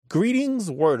Greetings,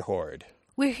 Word Horde.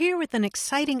 We're here with an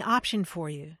exciting option for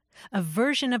you. A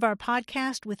version of our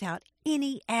podcast without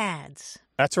any ads.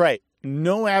 That's right.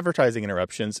 No advertising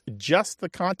interruptions, just the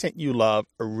content you love,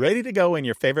 ready to go in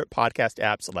your favorite podcast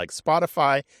apps like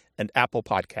Spotify and Apple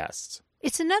Podcasts.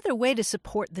 It's another way to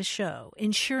support the show,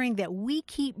 ensuring that we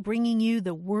keep bringing you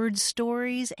the word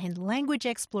stories and language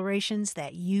explorations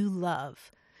that you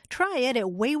love. Try it at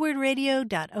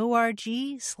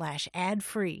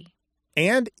waywardradio.org/ad-free.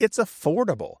 And it's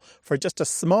affordable. For just a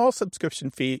small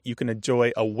subscription fee, you can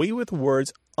enjoy A Way with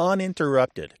Words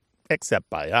uninterrupted, except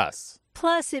by us.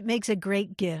 Plus, it makes a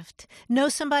great gift. Know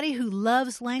somebody who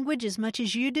loves language as much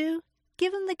as you do?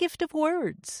 Give them the gift of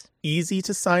words. Easy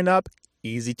to sign up,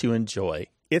 easy to enjoy.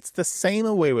 It's the same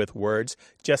A Way with Words,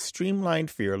 just streamlined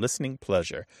for your listening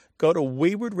pleasure. Go to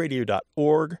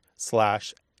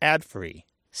waywardradio.org/ad-free.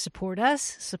 Support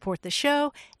us, support the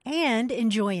show, and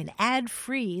enjoy an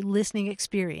ad-free listening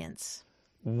experience.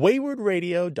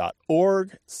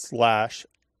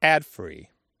 waywardradio.org/ad-free.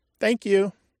 Thank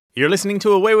you. You're listening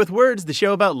to A Way with Words, the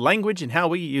show about language and how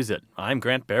we use it. I'm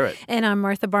Grant Barrett. And I'm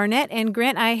Martha Barnett. And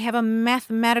Grant, I have a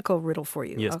mathematical riddle for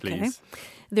you. Yes, please.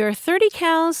 There are 30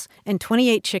 cows and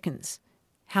 28 chickens.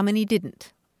 How many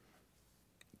didn't?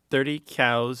 30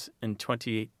 cows and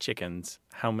 28 chickens.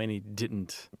 How many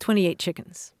didn't? 28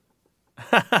 chickens.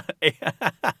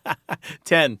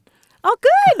 10. Oh,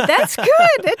 good. That's good.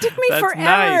 That took me That's forever.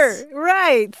 nice.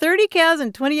 Right. 30 cows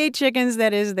and 28 chickens.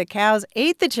 That is, the cows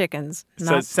ate the chickens.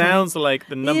 So it sounds like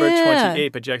the number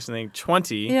 28, but you're actually saying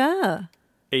 20. Yeah.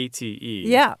 A-T-E.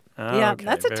 Yeah. Oh, yeah. okay,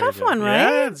 That's a very tough good. one, right?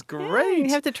 Yeah, it's great. Yeah,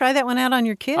 you have to try that one out on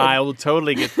your kid. I will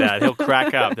totally get that. He'll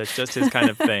crack up. That's just his kind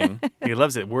of thing. He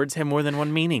loves it. Words have more than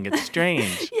one meaning. It's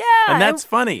strange. Yeah. And that's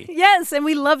funny. Yes, and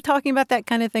we love talking about that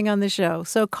kind of thing on the show.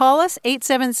 So call us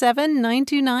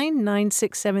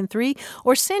 877-929-9673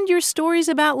 or send your stories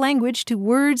about language to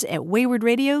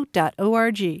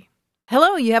words@waywardradio.org.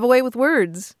 Hello, you have A Way with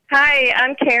Words. Hi,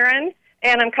 I'm Karen,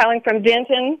 and I'm calling from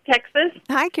Denton, Texas.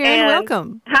 Hi, Karen. And-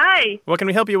 Welcome. Hi. What can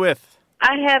we help you with?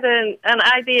 I had an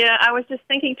idea. I was just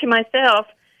thinking to myself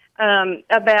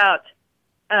about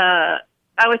my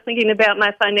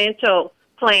financial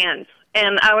plans.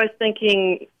 And I was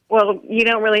thinking, well, you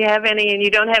don't really have any, and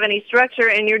you don't have any structure,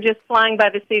 and you're just flying by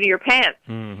the seat of your pants.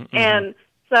 Mm-hmm. And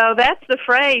so that's the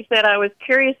phrase that I was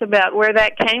curious about where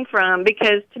that came from,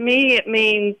 because to me it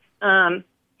means that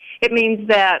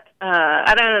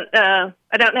I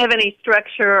don't have any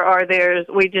structure, or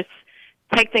we just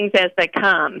take things as they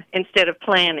come instead of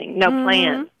planning. No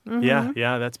plan. Mm-hmm.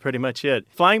 Yeah, that's pretty much it.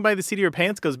 Flying by the seat of your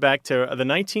pants goes back to the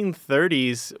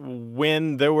 1930s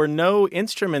when there were no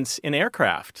instruments in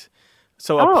aircraft.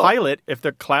 So a pilot, if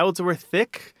the clouds were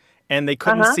thick and they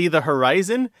couldn't see the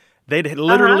horizon, they'd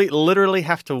literally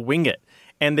have to wing it.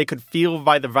 And they could feel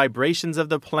by the vibrations of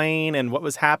the plane and what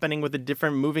was happening with the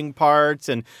different moving parts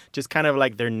and just kind of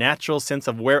like their natural sense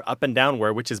of where up and down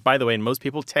were, which is, by the way, in most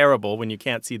people terrible when you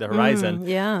can't see the horizon.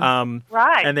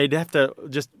 Right. And they'd have to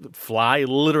just fly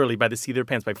literally by the seat of their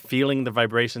pants by feeling the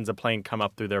vibrations of the plane come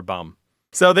up through their bum.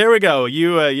 So there we go.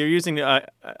 You're using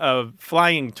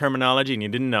flying terminology and you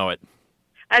didn't know it.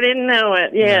 I didn't know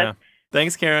it. Yes. Yeah.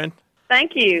 Thanks, Karen.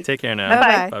 Thank you. Take care now.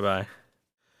 Bye-bye. Bye-bye.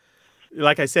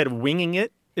 Like I said, winging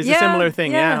it is a similar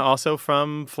thing, also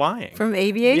from flying. From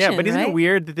aviation, Yeah, but isn't right? it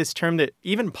weird that this term that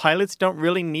even pilots don't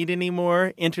really need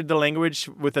anymore entered the language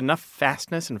with enough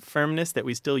fastness and firmness that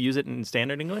we still use it in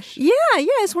standard English? Yeah,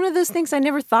 it's one of those things I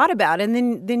never thought about. And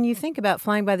then you think about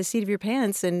flying by the seat of your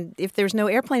pants, and if there's no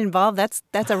airplane involved, that's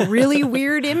a really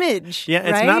weird image. Yeah,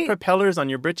 it's right? not propellers on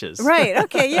your britches. Right,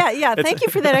 okay, yeah. Thank you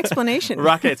for that explanation.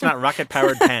 It's not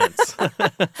rocket-powered pants.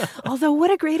 Although,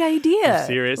 what a great idea.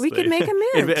 Seriously. We could make a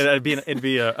mint. It'd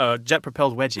be a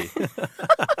jet-propelled wedgie.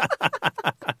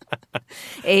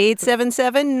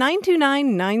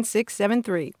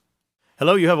 877-929-9673.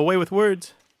 Hello, you have A Way with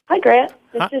Words. Hi, Grant.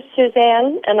 This is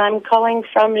Suzanne, and I'm calling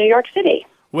from New York City.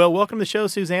 Well, welcome to the show,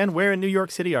 Suzanne. Where in New York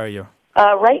City are you?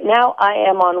 Right now, I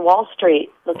am on Wall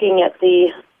Street looking at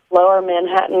the Lower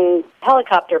Manhattan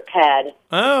helicopter pad.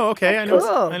 Oh, okay. I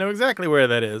Cool. know exactly where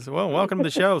that is. Well, welcome to the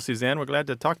show, Suzanne. We're glad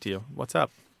to talk to you. What's up?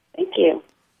 Thank you.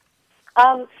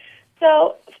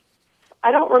 So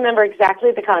I don't remember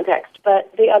exactly the context,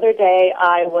 but the other day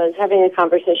I was having a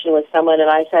conversation with someone, and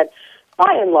I said,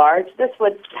 by and large, this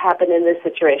would happen in this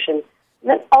situation.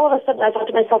 And then all of a sudden I thought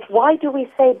to myself, why do we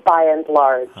say by and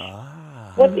large?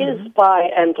 What is by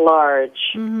and large?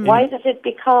 Mm-hmm. Why does it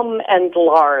become and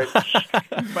large?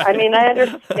 I mean, I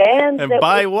understand And that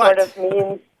by it what? sort of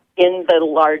means in the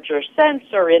larger sense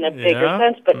or in a bigger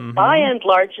sense, but by and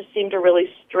large just seemed a really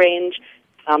strange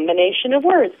combination of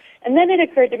words. And then it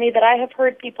occurred to me that I have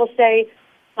heard people say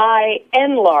by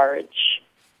and large,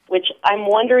 which I'm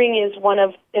wondering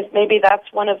if maybe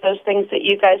that's one of those things that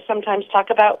you guys sometimes talk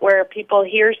about where people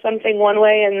hear something one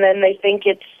way and then they think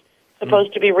it's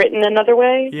supposed to be written another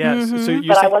way. Yes,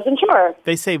 But I wasn't sure.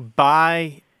 They say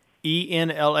by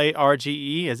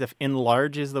ENLARGE as if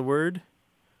enlarge is the word.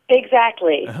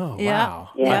 Exactly. Oh, Yeah. wow.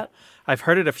 Yeah. I've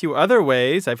heard it a few other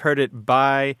ways. I've heard it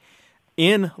by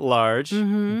in large,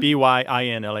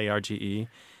 BYINLARGE.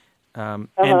 And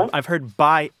I've heard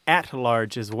by at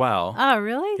large as well. Oh,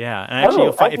 really? Yeah, and actually,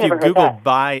 you'll find, I've if you never heard Google that.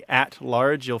 by at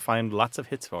large, you'll find lots of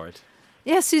hits for it.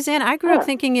 Yeah, Suzanne, I grew up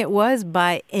thinking it was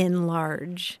by and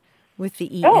large with the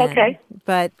EN. Oh, okay.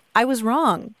 But I was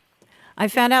wrong. I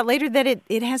found out later that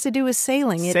it has to do with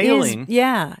sailing. Sailing?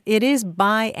 It is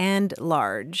by and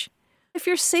large. If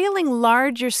you're sailing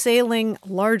large, you're sailing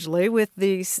largely with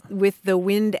the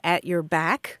wind at your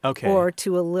back, Okay. or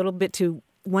to a little bit to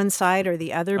one side or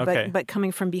the other, Okay. but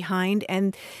coming from behind,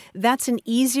 and that's an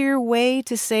easier way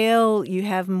to sail. You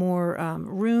have more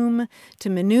room to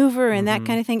maneuver and that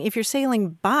kind of thing. If you're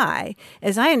sailing by,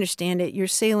 as I understand it, you're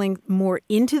sailing more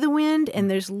into the wind,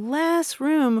 and there's less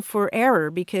room for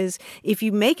error, because if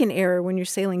you make an error when you're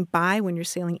sailing by, when you're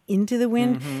sailing into the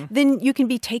wind, then you can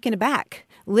be taken aback.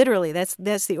 Literally,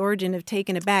 that's the origin of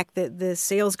taken aback. The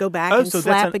sails go back and so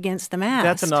slap against the mast.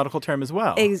 That's a nautical term as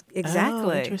well.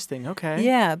 Exactly. Oh, interesting. Okay.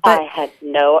 Yeah, I but had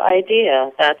no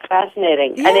idea. That's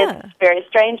fascinating. And Yeah. it's very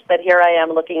strange that here I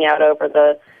am looking out over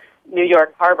the New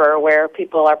York harbor where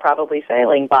people are probably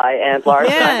sailing by and large.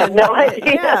 Yeah. I have no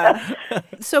idea. Yeah.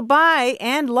 So by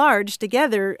and large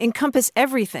together encompass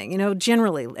everything,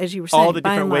 generally, as you were saying. All the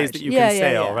by different and ways large. that you Yeah, can yeah,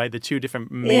 sail, yeah. right? The two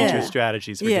different major Yeah.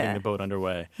 strategies for Yeah. getting the boat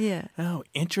underway. Yeah. Oh,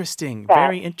 interesting. That's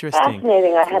Very interesting.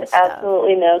 Fascinating. I had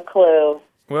absolutely no clue.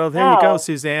 Well, there you go, Wow.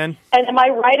 Suzanne. And am I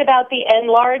right about the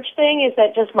enlarge thing? Is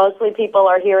that just mostly people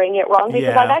are hearing it wrong?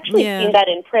 Because Yeah. I've actually Yeah. seen that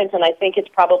in print, and I think it's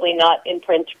probably not in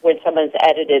print when someone's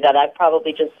edited it. I've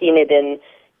probably just seen it in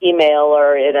email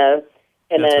or in That's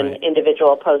an right.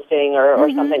 individual posting or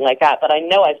something like that. But I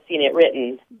know I've seen it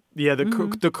written. Yeah,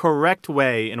 the correct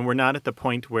way, and we're not at the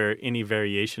point where any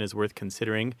variation is worth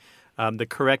considering. The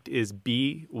correct is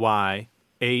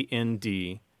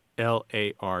BYANDLARGE.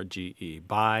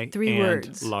 By Three and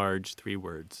words. large, 3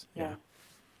 words. Yeah.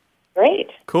 Great.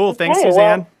 Cool. Thanks, Okay,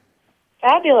 Suzanne.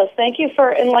 Fabulous. Thank you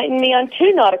for enlightening me on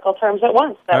 2 nautical terms at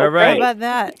once. That All was right. How great. about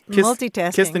that?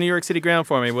 Multitasking. Kiss the New York City ground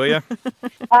for me, will you?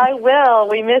 I will.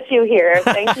 We miss you here.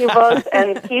 Thank you both,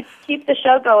 and keep the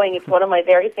show going. It's one of my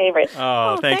very favorites.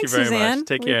 Oh, thank you thanks, very Suzanne. much.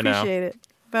 Take We care now. appreciate it.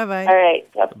 Bye-bye. All right.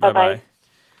 Yep. Bye-bye. Bye-bye.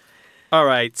 All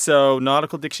right, so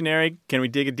nautical dictionary. Can we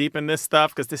dig deep in this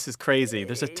stuff? Because this is crazy.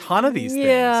 There's a ton of these things,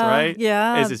 right?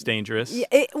 Yeah. Is this dangerous? Yeah,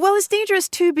 well, it's dangerous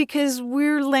too because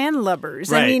we're landlubbers.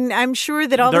 Right. I mean, I'm sure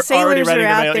that all They're the already sailors writing are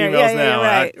out their there. emails now.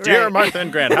 Right, Dear right. Martha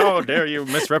and Grant, how dare you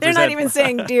misrepresent? They're not even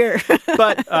saying dear.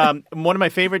 But one of my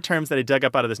favorite terms that I dug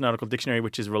up out of this nautical dictionary,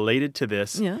 which is related to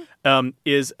this, Yeah.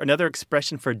 is another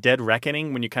expression for dead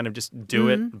reckoning when you kind of just do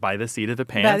it by the seat of the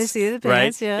pants. By the seat of the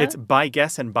pants, right? yeah. It's by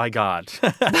guess and by God.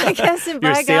 I guess and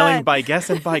You're by sailing God. by guess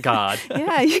and by God.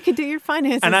 Yeah, you can do your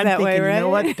finances And I'm that thinking, way, right? you know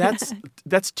what?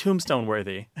 That's tombstone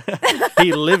worthy.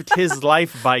 He lived his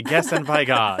life by guess and by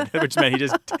God, which meant he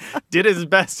just did his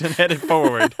best and headed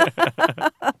forward.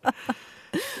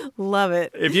 Love it.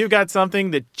 If you've got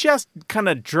something that just kind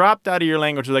of dropped out of your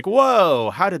language, you're like, whoa,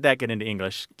 how did that get into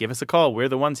English? Give us a call. We're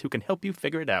the ones who can help you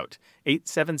figure it out.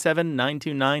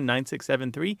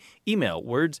 877-929-9673. Email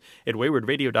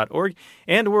words@waywardradio.org.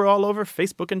 And we're all over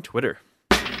Facebook and Twitter.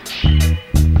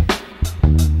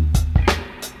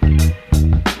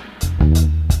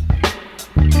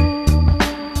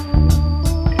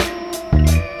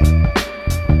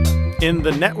 In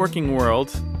the networking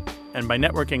world, and by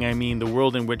networking I mean the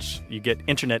world in which you get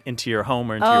internet into your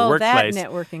home or into your workplace. that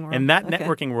networking world. In that Okay.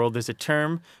 networking world, there's a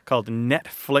term called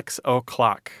Netflix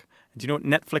o'clock. Do you know what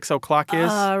Netflix o'clock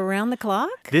is? Around the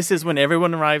clock? This is when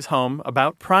everyone arrives home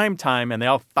about prime time and they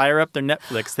all fire up their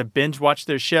Netflix to binge watch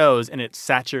their shows, and it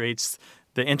saturates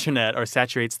the internet or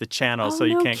saturates the channel so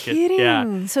you no can't kidding. get. Yeah.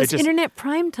 So It it's just- internet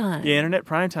prime time. Yeah, internet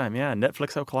prime time. Yeah,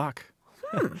 Netflix o'clock.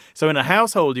 So in a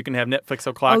household, you can have Netflix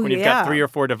o'clock Oh, when you've yeah. got 3 or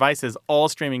 4 devices all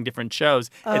streaming different shows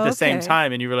at the same Okay.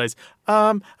 time, and you realize,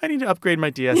 I need to upgrade my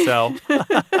DSL.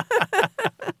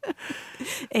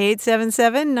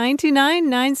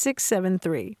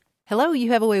 877-929-9673. Hello,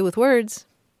 you have a way with words.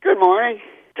 Good morning.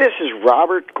 This is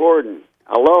Robert Gordon.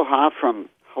 Aloha from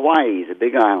Hawaii, the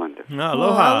big island.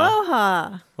 Aloha.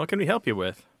 Aloha. What can we help you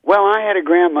with? Well, I had a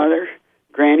grandmother,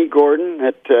 Granny Gordon,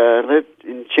 that lived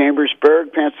in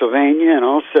Chambersburg, Pennsylvania, and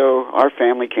also our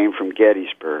family came from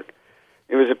Gettysburg.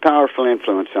 It was a powerful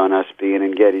influence on us being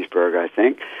in Gettysburg, I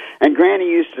think. And Granny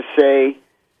used to say,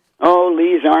 oh,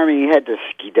 Lee's army had to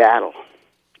skedaddle.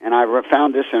 And I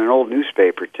found this in an old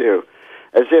newspaper, too,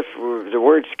 as if the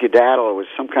word skedaddle was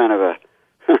some kind of a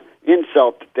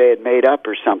insult that they had made up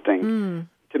or something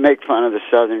to make fun of the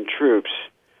Southern troops.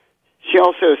 She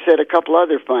also said a couple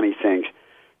other funny things.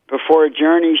 Before a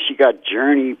journey, she got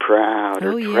journey proud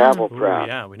or travel proud.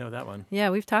 Yeah, we know that one. Yeah,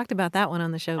 we've talked about that one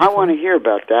on the show I before. want to hear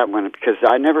about that one because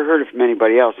I never heard it from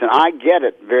anybody else, and I get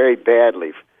it very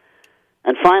badly.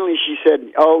 And finally she said,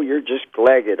 oh, you're just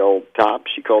glegged, old top.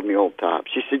 She called me old top.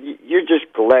 She said, you're just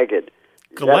glegged.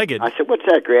 Glegged? I said, what's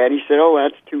that, Granny? He said, oh,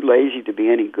 that's too lazy to be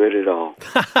any good at all.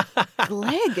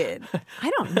 Glegged? I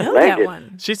don't know Glegged. that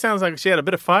one. She sounds like she had a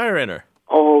bit of fire in her.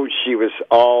 Oh, she was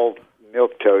all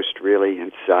milk toast, really,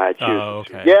 inside.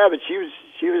 Okay. Yeah, but she was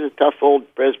a tough old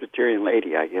Presbyterian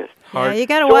lady, I guess. Yeah, you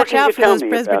got to So what watch can out you for tell those me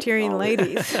about Presbyterian all this?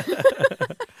 ladies.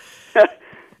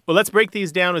 Well, let's break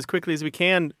these down as quickly as we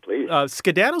can. Please.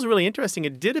 Skedaddle's really interesting.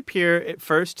 It did appear at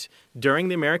first during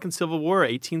the American Civil War.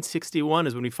 1861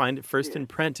 is when we find it first in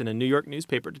print in a New York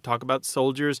newspaper to talk about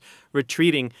soldiers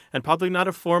retreating, and probably not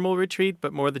a formal retreat,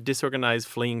 but more the disorganized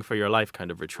fleeing for your life kind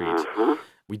of retreat. Uh-huh.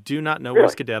 We do not know where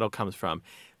skedaddle comes from.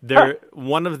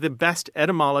 One of the best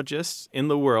etymologists in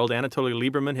the world, Anatoly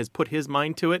Lieberman, has put his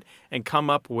mind to it and come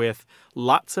up with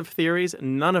lots of theories,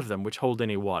 none of them which hold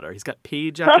any water. He's got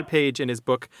page after page in his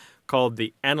book called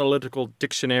The Analytical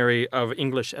Dictionary of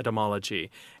English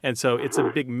Etymology. And so it's a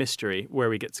big mystery where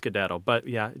we get skedaddle. But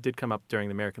yeah, it did come up during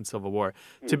the American Civil War.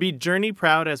 To be journey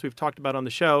proud, as we've talked about on the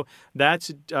show,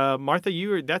 that's, Martha,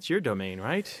 that's your domain,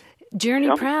 right? Journey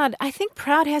proud. I think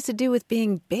proud has to do with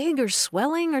being big or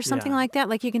swelling or something like that.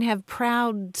 Like you can have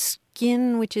proud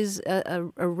skin, which is a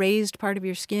raised part of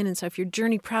your skin. And so if you're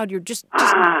journey proud, you're just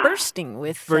bursting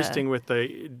with... Bursting with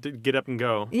the get up and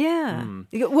go. Yeah.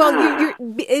 Well,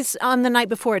 it's on the night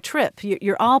before a trip.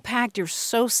 You're all packed. You're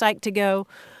so psyched to go.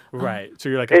 Right. So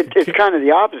you're like... It's kind of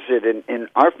the opposite in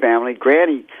our family.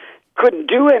 Granny couldn't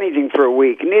do anything for a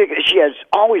week. She has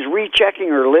always rechecking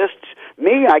her lists.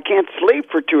 Me, I can't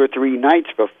sleep for 2 or 3 nights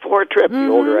before a trip, the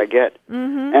older I get.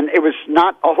 And it was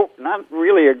not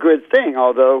really a good thing,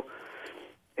 although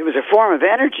it was a form of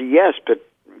energy, yes, but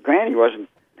Granny wasn't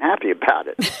happy about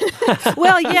it.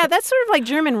 Well, yeah, that's sort of like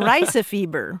German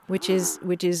Reisefieber, which is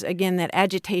again, that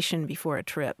agitation before a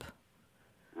trip.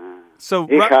 So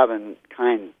Ich habe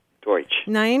kein Deutsch.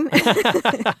 Nein?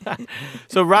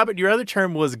 So, Robert, your other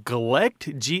term was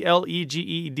glegged,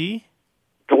 G-L-E-G-E-D?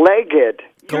 Glegged.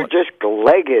 You're just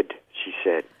glegged, she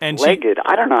said. And glegged.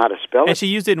 I don't know how to spell it. And she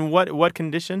used it in what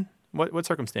condition? What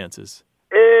circumstances?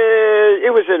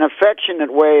 It was an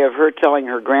affectionate way of her telling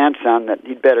her grandson that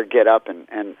he'd better get up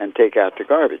and take out the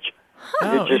garbage.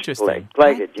 Oh, just interesting.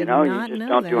 Glegged, you just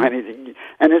don't do anything.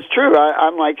 And it's true.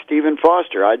 I'm like Stephen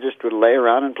Foster. I just would lay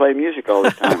around and play music all the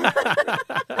time.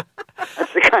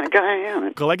 That's the kind of guy I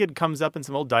am. Glegged comes up in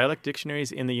some old dialect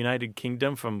dictionaries in the United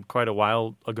Kingdom from quite a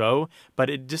while ago, but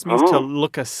it just means to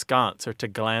look askance or to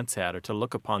glance at or to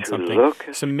look upon something.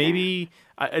 So maybe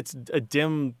it's a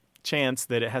dim chance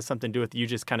that it has something to do with you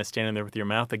just kind of standing there with your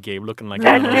mouth agape, looking like you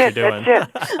don't know what you're doing.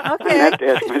 That's it. Okay. I have to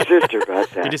ask my sister about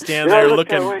that. You just stand there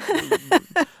looking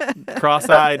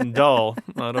cross-eyed and dull.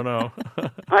 I don't know.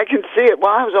 I can see it. Well,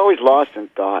 I was always lost in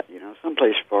thought,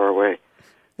 someplace far away.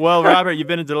 Well, Robert, you've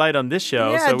been a delight on this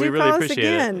show, Yeah, so we do really call us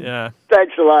appreciate again. it. Yeah.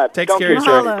 Thanks a lot. Take Don't care of keep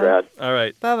yourself. Granny proud. All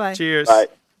right. Bye-bye. Cheers. Bye.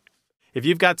 If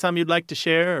you've got something you'd like to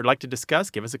share or like to discuss,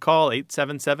 give us a call,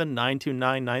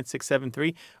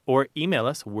 877-929-9673, or email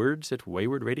us,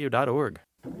 words@waywardradio.org.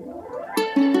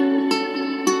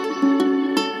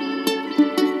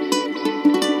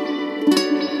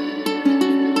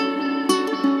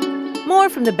 More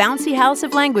from the bouncy house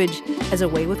of language as A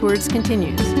Way with Words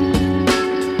continues.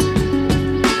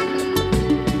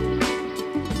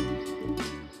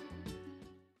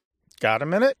 Got a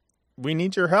minute? We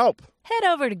need your help. Head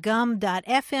over to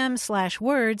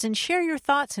gum.fm/words and share your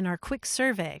thoughts in our quick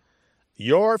survey.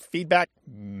 Your feedback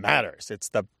matters. It's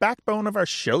the backbone of our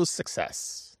show's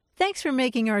success. Thanks for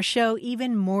making our show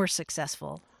even more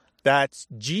successful. That's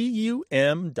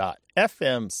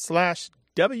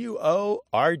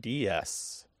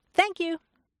gum.fm/WORDS. Thank you.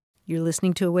 You're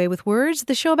listening to A Way with Words,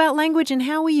 the show about language and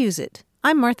how we use it.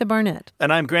 I'm Martha Barnett.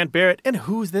 And I'm Grant Barrett. And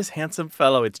who's this handsome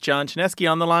fellow? It's John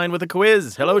Chinesky on the line with a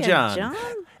quiz. Hello, Hiya, John.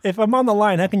 If I'm on the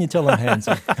line, how can you tell I'm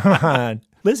handsome? Come on.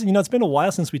 Listen, it's been a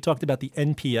while since we talked about the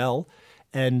NPL.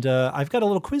 And I've got a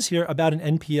little quiz here about an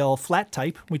NPL flat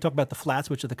type. We talk about the flats,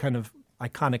 which are the kind of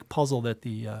iconic puzzle that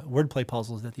the wordplay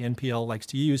puzzles that the NPL likes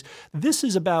to use. This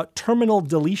is about terminal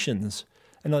deletions.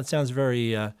 I know it sounds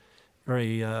very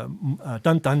very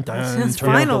dun-dun-dun sounds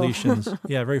terminal final. deletions.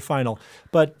 Yeah, very final.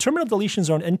 But terminal deletions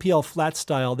are an NPL flat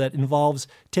style that involves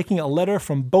taking a letter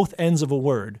from both ends of a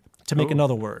word to make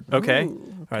another word. Okay.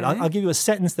 All right, I'll give you a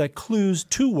sentence that clues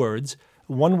two words.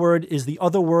 One word is the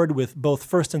other word with both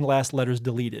first and last letters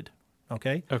deleted.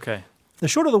 Okay? Okay. The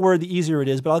shorter the word, the easier it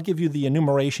is, but I'll give you the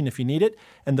enumeration if you need it.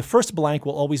 And the first blank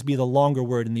will always be the longer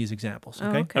word in these examples.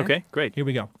 Okay? Okay, great. Here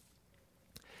we go.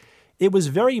 It was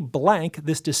very blank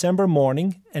this December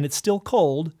morning, and it's still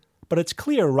cold, but it's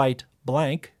clear right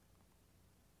blank.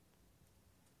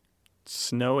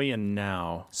 Snowy and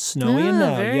now. Snowy and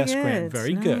now. Very Yes, good. Grant,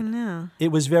 very Snowy good. and now.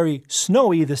 It was very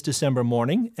snowy this December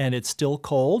morning, and it's still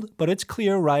cold, but it's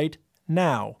clear right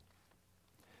now.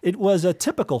 It was a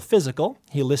typical physical.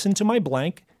 He listened to my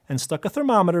blank and stuck a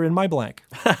thermometer in my blank.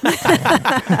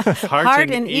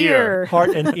 Heart and ear.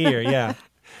 Heart and ear, yeah.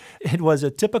 It was a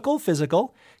typical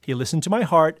physical. He listened to my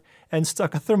heart and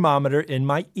stuck a thermometer in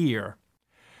my ear.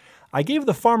 I gave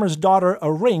the farmer's daughter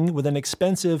a ring with an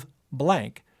expensive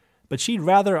blank, but she'd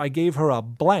rather I gave her a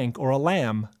blank or a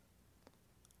lamb.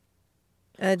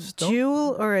 A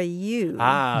jewel or a ewe?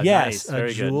 Ah, Yes, nice. a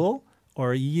Very good. jewel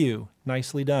or a ewe.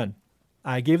 Nicely done.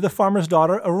 I gave the farmer's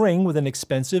daughter a ring with an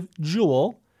expensive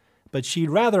jewel, but she'd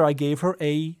rather I gave her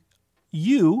a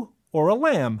ewe or a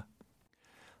lamb.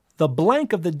 The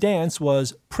blank of the dance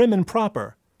was prim and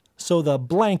proper, so the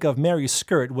blank of Mary's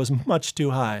skirt was much too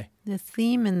high. The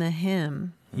theme in the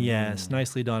hymn. Yes,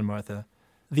 nicely done, Martha.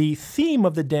 The theme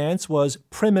of the dance was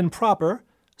prim and proper,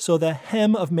 so the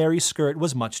hem of Mary's skirt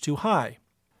was much too high.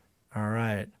 All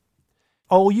right.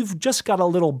 Oh, you've just got a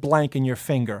little blank in your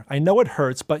finger. I know it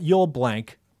hurts, but you'll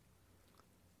blank.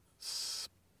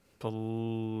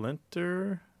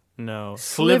 Splinter? No.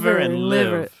 Sliver Sliver and and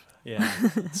live. liver. Yeah.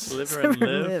 Sliver and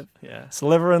live. Yeah.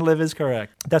 Sliver and live is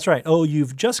correct. That's right. Oh,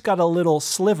 you've just got a little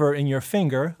sliver in your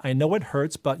finger. I know it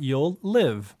hurts, but you'll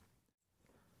live.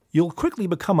 You'll quickly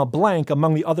become a blank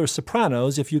among the other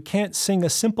sopranos if you can't sing a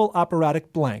simple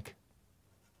operatic blank.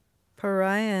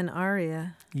 Pariah and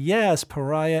aria. Yes,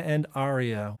 pariah and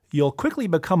aria. You'll quickly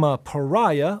become a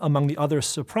pariah among the other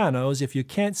sopranos if you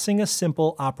can't sing a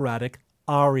simple operatic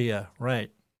aria.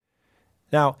 Right.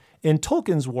 Now, in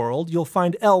Tolkien's world, you'll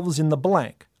find elves in the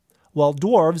blank, while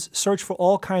dwarves search for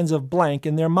all kinds of blank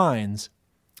in their minds.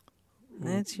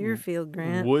 That's your field,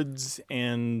 Grant. Woods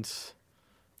and...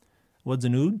 What's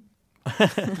an ood?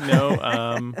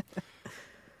 No,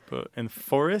 and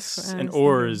forests and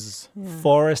oars.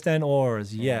 Forest and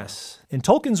oars, yes. In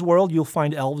Tolkien's world, you'll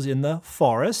find elves in the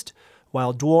forest,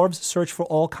 while dwarves search for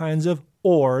all kinds of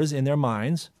oars in their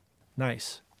minds.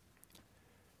 Nice.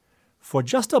 For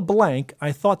just a blank,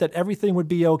 I thought that everything would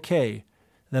be okay.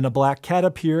 Then a black cat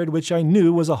appeared, which I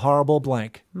knew was a horrible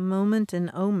blank. Moment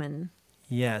and omen.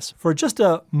 Yes. For just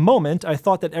a moment, I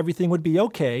thought that everything would be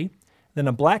okay. Then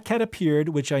a black cat appeared,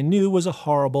 which I knew was a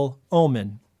horrible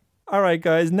omen. All right,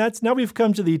 guys, and now we've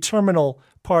come to the terminal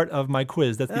part of my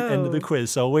quiz. That's the end of the quiz.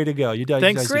 So way to go. You guys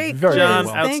Thanks, did Great very, John.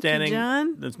 very well. Thank you, Outstanding.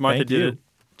 John. That's Martha Thank did you. it.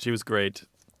 She was great.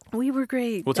 We were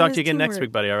great. We'll That talk was to you again next teamwork.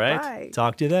 week, buddy, all right? Bye.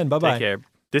 Talk to you then. Bye-bye. Take care.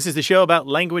 This is the show about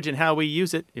language and how we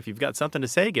use it. If you've got something to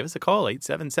say, give us a call,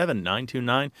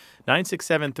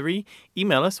 877-929-9673.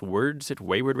 Email us,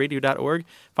 words@waywardradio.org.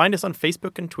 Find us on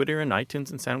Facebook and Twitter and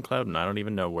iTunes and SoundCloud, and I don't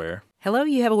even know where. Hello,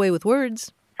 you have a way with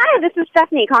words. Hi, this is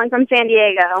Stephanie calling from San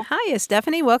Diego. Hiya,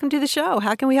 Stephanie. Welcome to the show.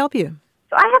 How can we help you?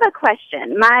 So I have a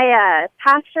question. My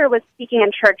pastor was speaking in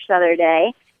church the other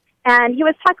day, and he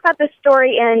was talking about this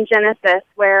story in Genesis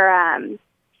where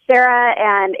Sarah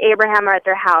and Abraham are at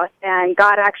their house, and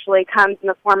God actually comes in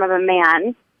the form of a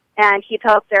man, and he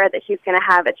tells Sarah that she's going to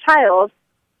have a child,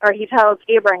 or he tells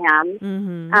Abraham.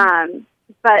 Mm-hmm.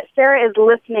 But Sarah is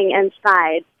listening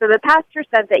inside. So the pastor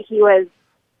said that he was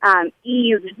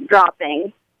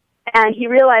eavesdropping, and he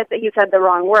realized that he said the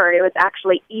wrong word. It was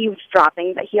actually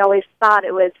eavesdropping, but he always thought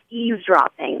it was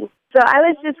eavesdropping. So I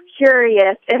was just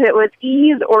curious if it was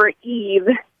Eve or Eve,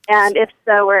 and if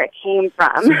so, where it came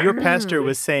from. So your pastor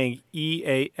was saying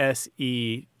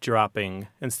E-A-S-E dropping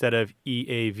instead of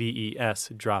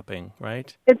E-A-V-E-S dropping,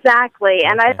 right? Exactly,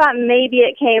 and I Okay. thought maybe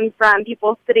it came from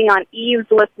people sitting on eaves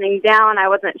listening down. I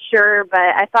wasn't sure, but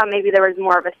I thought maybe there was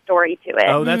more of a story to it.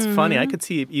 Oh, that's funny. I could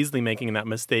see you easily making that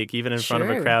mistake, even in front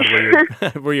of a Sure. crowd where you're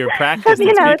where you're Because, practicing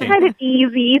you know, it's speaking. kind of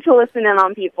easy to listen in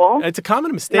on people. It's a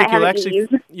common mistake. Might have an ease.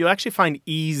 You'll actually find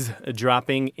ease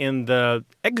dropping in the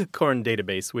Eggcorn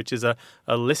database, which is a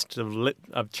list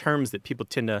of terms that people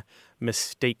tend to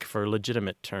mistake for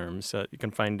legitimate terms. You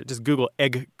can find just Google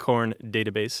Eggcorn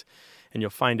database, and you'll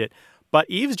find it. But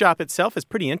eavesdrop itself is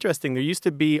pretty interesting. There used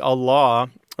to be a law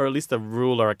or at least a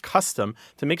rule or a custom,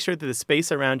 to make sure that the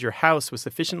space around your house was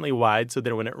sufficiently wide so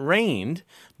that when it rained,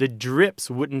 the drips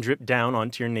wouldn't drip down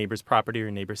onto your neighbor's property or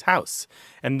your neighbor's house.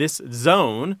 And this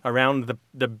zone around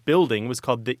the building was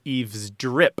called the eaves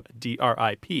drip,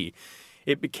 D-R-I-P.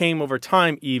 It became, over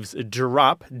time, eaves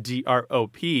drop,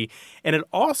 D-R-O-P, and it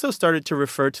also started to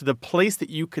refer to the place that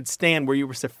you could stand where you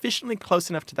were sufficiently close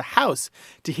enough to the house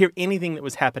to hear anything that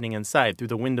was happening inside through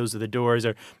the windows or the doors,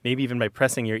 or maybe even by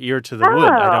pressing your ear to the wood.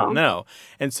 I don't know.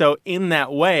 And so in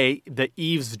that way, the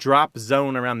eavesdrop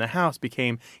zone around the house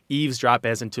became eavesdrop,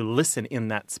 as in to listen in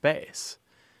that space.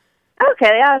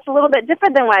 Okay, yeah, it's a little bit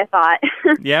different than what I thought.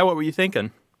 Yeah, what were you thinking?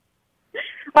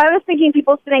 Well, I was thinking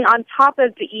people sitting on top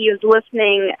of the eaves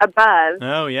listening above.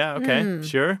 Oh, yeah, okay,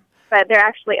 sure. But they're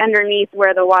actually underneath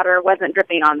where the water wasn't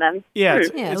dripping on them. Yeah, it's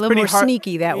a little pretty more hard,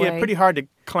 sneaky that way. Yeah, pretty hard to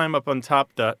climb up on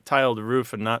top the tiled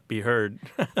roof and not be heard.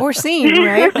 Or seen,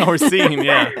 right? Or seen,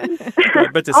 yeah.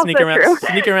 But to Also sneak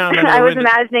around under the I was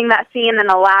window. imagining that scene in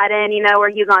Aladdin, where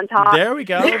he's on top. There we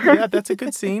go. Yeah, that's a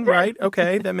good scene, right?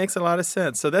 Okay, that makes a lot of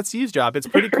sense. So that's eavesdrop. It's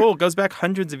pretty cool. It goes back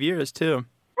hundreds of years, too.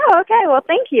 Oh, okay. Well,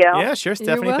 thank you. Yeah, sure,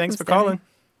 Stephanie. welcome, Thanks for Stephanie. calling.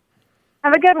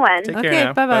 Have a good one. Take Okay, care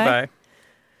now. bye-bye. Bye-bye.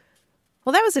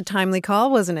 Well, that was a timely call,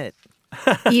 wasn't it?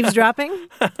 Eavesdropping?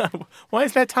 Why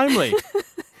is that timely?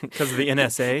 Because of the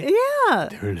NSA? Yeah.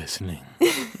 They're listening.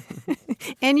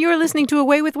 And you're listening to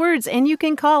Away with Words, and you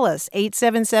can call us,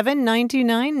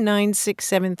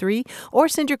 877-929-9673, or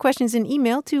send your questions in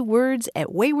email to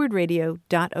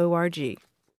words@waywardradio.org.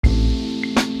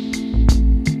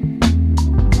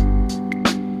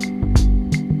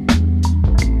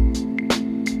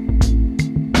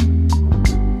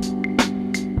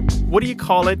 What do you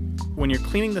call it when you're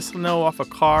cleaning the snow off a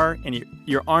car and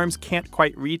your arms can't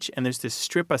quite reach and there's this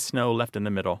strip of snow left in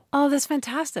the middle? Oh, that's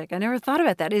fantastic. I never thought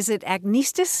about that. Is it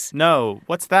agnestis? No.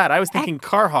 What's that? I was thinking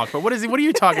car hawk, but what are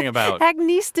you talking about?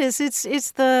 Agnestis.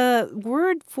 It's the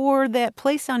word for that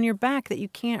place on your back that you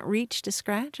can't reach to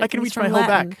scratch. I can think reach it's my from whole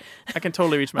Latin. back. I can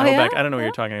totally reach my Oh, whole yeah? back. I don't know what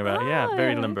you're talking about. Yeah,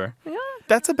 very limber. Yeah.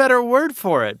 That's a better word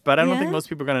for it, but I don't Yeah? think most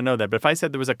people are going to know that. But if I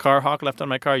said there was a car hawk left on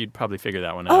my car, you'd probably figure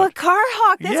that one out. Oh, a car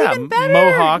hawk. That's yeah, even better.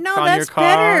 mohawk no, on that's your car.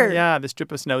 better. Yeah, the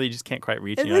strip of snow that you just can't quite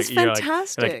reach. And That's you're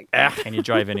fantastic. and you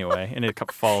drive anyway, and it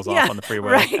falls Yeah, off on the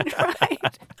freeway. Right.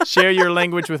 Share your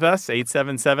language with us,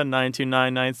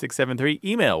 877-929-9673.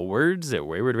 Email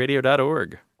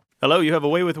words@waywardradio.org. Hello, you have a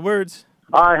way with words.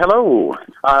 Hello.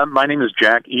 My name is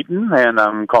Jack Eaton, and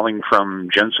I'm calling from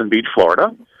Jensen Beach,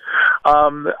 Florida.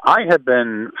 I have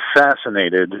been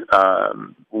fascinated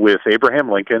with Abraham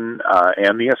Lincoln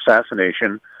and the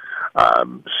assassination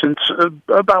since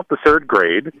about the third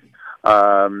grade.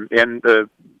 And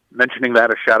mentioning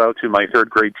that, a shout-out to my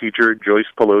third-grade teacher, Joyce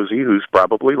Pelosi, who's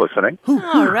probably listening.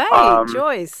 All right,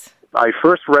 Joyce. I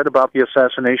first read about the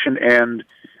assassination, and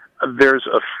there's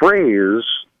a phrase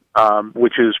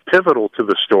which is pivotal to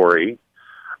the story,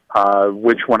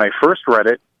 which when I first read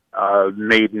it,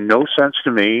 made no sense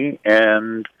to me,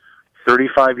 and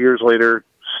 35 years later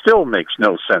still makes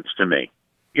no sense to me.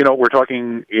 We're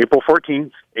talking April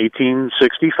 14th,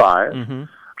 1865. Mm-hmm.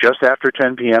 Just after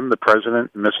 10 p.m., the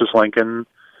President, Mrs. Lincoln,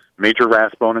 Major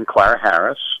Rathbone, and Clara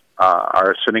Harris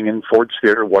are sitting in Ford's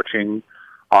Theater watching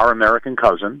Our American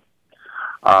Cousin,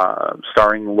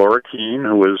 starring Laura Keene,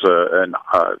 who was a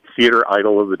theater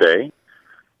idol of the day.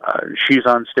 She's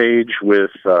on stage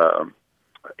with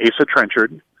Asa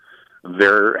Trenchard.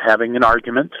 They're having an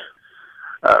argument.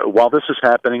 While this is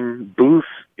happening, Booth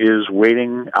is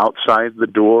waiting outside the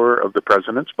door of the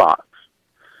president's box.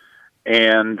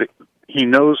 And he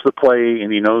knows the play,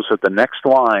 and he knows that the next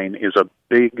line is a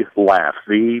big laugh,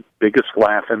 the biggest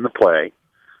laugh in the play.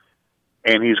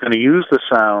 And he's going to use the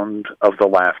sound of the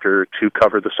laughter to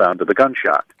cover the sound of the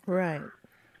gunshot. Right.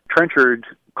 Trenchard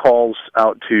calls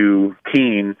out to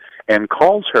Keene and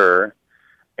calls her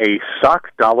a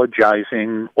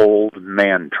sockdologizing old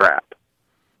man trap.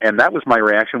 And that was my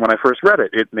reaction when I first read it.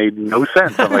 It made no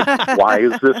sense. I'm like, why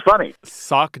is this funny?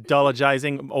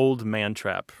 Sockdologizing old man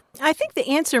trap. I think the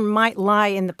answer might lie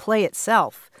in the play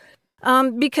itself.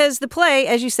 Because the play,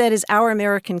 as you said, is Our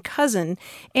American Cousin,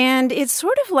 and it's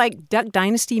sort of like Duck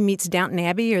Dynasty meets Downton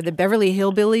Abbey, or the Beverly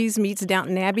Hillbillies meets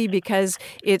Downton Abbey, because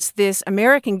it's this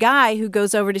American guy who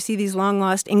goes over to see these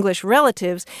long-lost English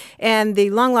relatives, and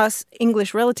the long-lost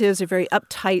English relatives are very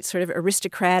uptight, sort of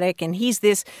aristocratic, and he's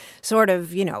this sort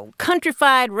of,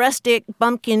 countrified, rustic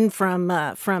bumpkin from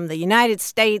the United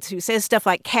States who says stuff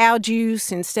like cow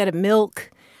juice instead of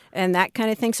milk. and that kind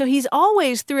of thing. So he's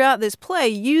always, throughout this play,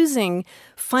 using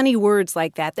funny words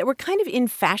like that were kind of in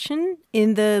fashion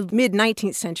in the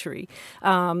mid-19th century.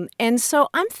 And so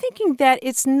I'm thinking that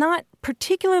it's not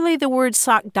particularly the word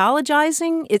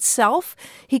sockdologizing itself.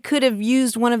 He could have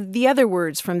used one of the other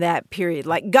words from that period,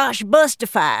 like gosh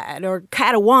bustified or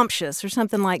catawamptious or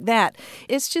something like that.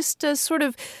 It's just a sort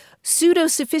of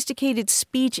pseudo-sophisticated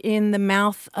speech in the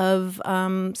mouth of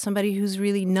somebody who's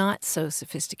really not so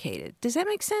sophisticated. Does that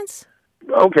make sense?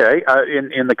 Okay.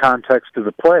 In the context of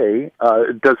the play,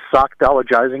 does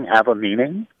sockdologizing have a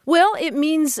meaning? Well, it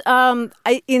means,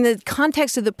 in the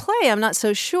context of the play, I'm not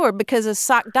so sure, because a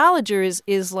sockdologer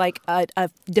is like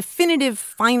a definitive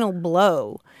final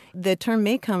blow. The term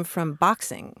may come from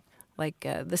boxing, like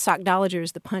the sockdologer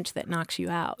is the punch that knocks you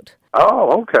out.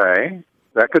 Oh, okay.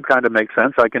 That could kind of make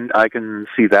sense. I can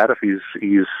see that if he's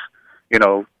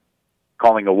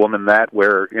calling a woman that,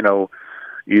 where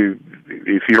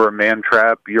if you're a man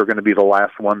trap, you're going to be the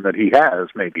last one that he has,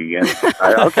 maybe. And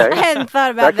okay, I hadn't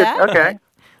thought about that. Okay,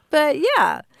 but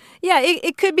yeah,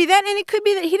 it could be that, and it could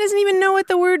be that he doesn't even know what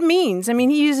the word means. I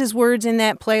mean, he uses words in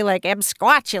that play like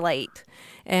absquatulate,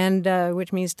 and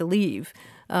which means to leave.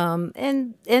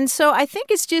 And so I think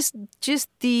it's just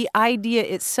the idea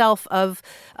itself of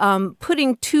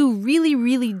putting two really,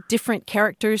 really different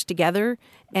characters together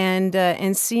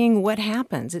and seeing what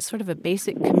happens. It's sort of a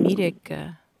basic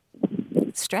comedic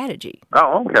strategy.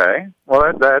 Oh, okay.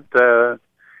 Well,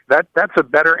 that's a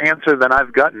better answer than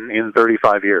I've gotten in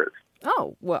 35 years.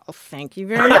 Oh, well, thank you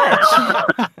very much.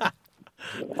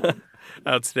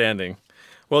 Outstanding.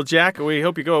 Well, Jack, we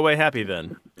hope you go away happy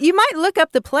then. You might look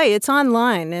up the play. It's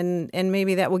online, and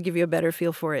maybe that will give you a better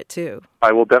feel for it, too.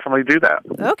 I will definitely do that.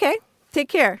 Okay. Take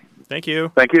care. Thank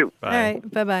you. Thank you. Bye. All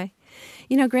right. Bye-bye.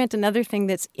 Grant, another thing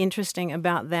that's interesting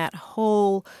about that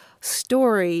whole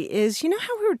story is,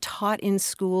 how we were taught in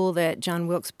school that John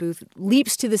Wilkes Booth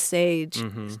leaps to the stage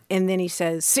and then he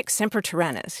says, sic semper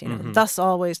tyrannis, thus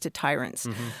always to tyrants.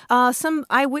 Some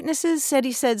eyewitnesses said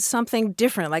he said something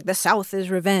different, like the South is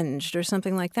revenged or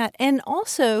something like that. And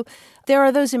also, there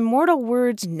are those immortal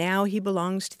words, now he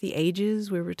belongs to the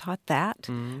ages. We were taught that.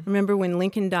 Remember when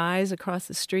Lincoln dies across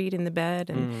the street in the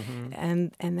bed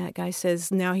and that guy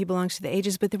says, now he belongs to the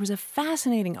ages. But there was a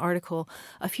fascinating article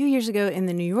a few years ago in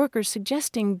the New Yorker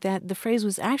suggesting that the phrase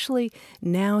was actually,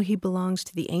 now he belongs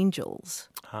to the angels.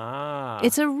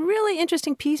 It's a really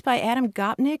interesting piece by Adam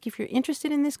Gopnik. If you're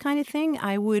interested in this kind of thing,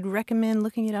 I would recommend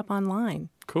looking it up online.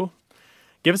 Cool.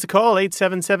 Give us a call,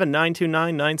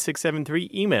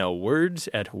 877-929-9673. Email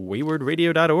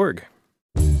words@waywardradio.org.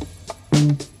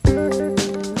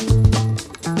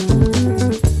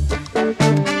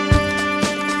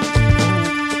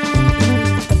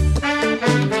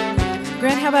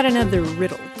 Grant, how about another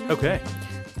riddle? Okay.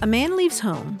 A man leaves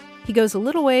home. He goes a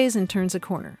little ways and turns a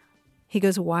corner. He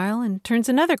goes a while and turns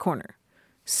another corner.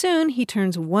 Soon he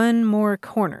turns one more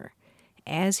corner.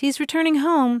 As he's returning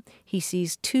home, he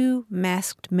sees two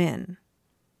masked men.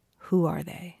 Who are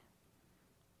they?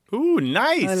 Ooh,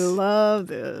 nice. I love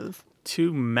this.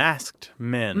 Two masked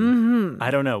men. I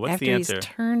don't know. What's the answer? After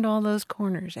he's turned all those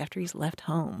corners, after he's left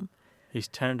home. He's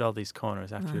turned all these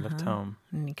corners after he left home.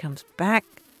 And he comes back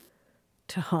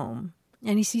to home.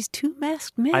 And he sees two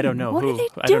masked men. I don't know what who. Are they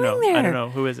I don't doing know. There? I don't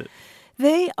know. Who is it?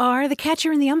 They are the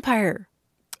catcher and the umpire.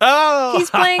 Oh!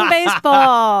 He's playing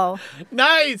baseball.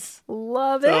 Nice!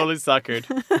 Love it. Totally suckered.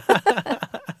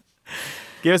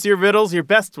 Give us your riddles, your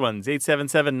best ones,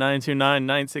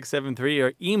 877-929-9673,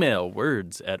 or email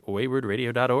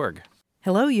words@waywardradio.org.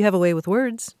 Hello, you have a way with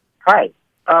words. Hi.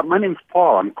 My name's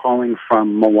Paul. I'm calling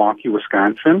from Milwaukee,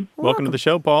 Wisconsin. Welcome to the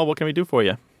show, Paul. What can we do for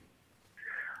you?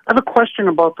 I have a question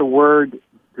about the word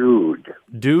dude.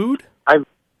 Dude?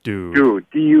 Dude. Dude,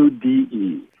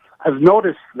 D-U-D-E. I've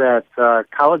noticed that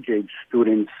college-age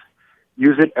students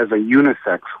use it as a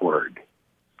unisex word.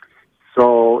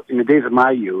 So in the days of my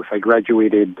youth, I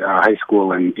graduated high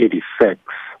school in 86.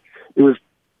 It was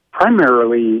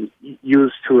primarily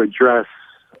used to address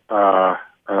a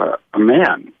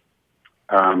man.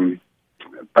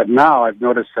 But now I've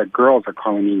noticed that girls are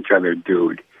calling each other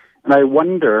dude. And I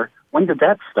wonder, when did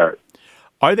that start?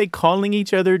 Are they calling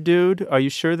each other dude? Are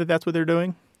you sure that that's what they're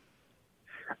doing?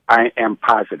 I am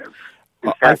positive.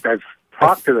 In fact, I've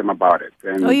talked to them about it.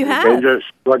 And you have? They just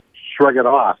shrug it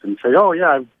off and say, oh,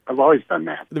 yeah, I've always done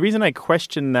that. The reason I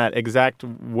question that exact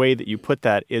way that you put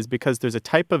that is because there's a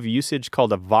type of usage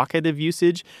called evocative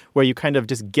usage where you kind of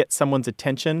just get someone's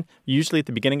attention, usually at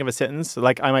the beginning of a sentence.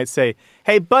 Like I might say,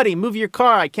 hey, buddy, move your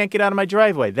car. I can't get out of my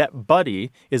driveway. That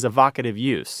buddy is evocative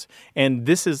use. And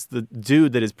this is the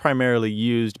dude that is primarily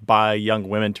used by young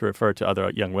women to refer to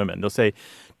other young women. They'll say,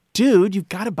 dude, you've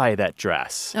got to buy that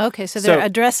dress. Okay, so they're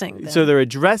addressing them. So they're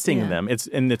addressing them. It's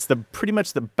pretty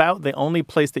much about the only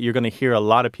place that you're going to hear a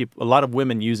lot of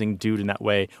women using dude in that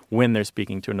way when they're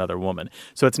speaking to another woman.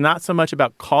 So it's not so much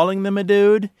about calling them a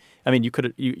dude. I mean, you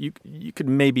could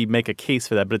maybe make a case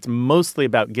for that, but it's mostly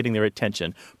about getting their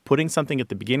attention, putting something at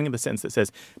the beginning of the sentence that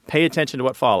says, "Pay attention to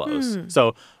what follows."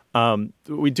 So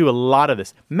we do a lot of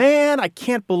this. Man, I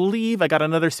can't believe I got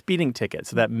another speeding ticket.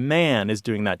 So that man is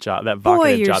doing that job, that vocative job.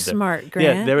 Boy, you're there. smart,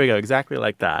 Grant. Yeah, there we go. Exactly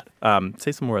like that.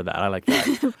 Say some more of that. I like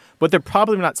that. What they're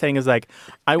probably not saying is like,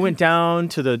 I went down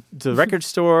to the record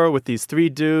store with these 3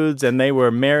 dudes, and they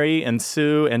were Mary and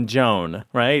Sue and Joan,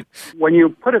 right? When you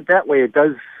put it that way, it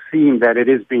does seem that it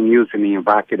is being used in the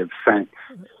evocative sense.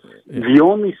 The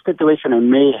only stipulation I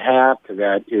may have to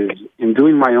that is, in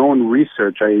doing my own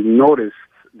research, I noticed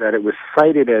that it was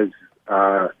cited as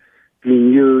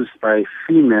being used by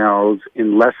females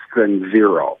in Less Than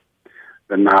Zero,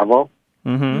 the novel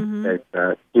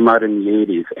that came out in the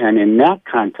 80s. And in that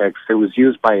context, it was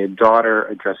used by a daughter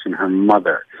addressing her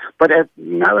mother. But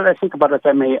now that I think about it,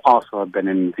 that may also have been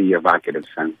in the evocative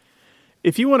sense.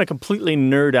 If you want to completely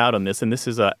nerd out on this, and this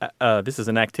is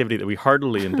an activity that we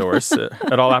heartily endorse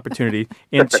at all opportunity,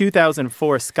 in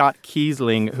 2004, Scott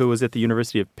Kiesling, who was at the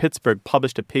University of Pittsburgh,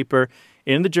 published a paper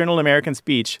in the journal American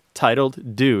Speech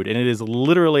titled Dude, and it is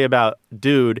literally about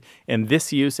dude and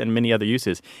this use and many other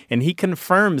uses. And he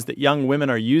confirms that young women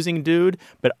are using dude,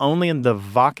 but only in the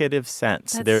vocative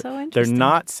sense. That's so interesting. They're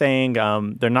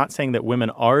not saying that women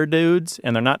are dudes,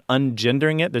 and they're not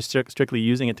ungendering it. They're strictly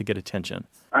using it to get attention.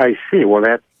 I see. Well,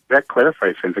 that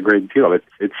clarifies things a great deal.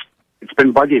 It's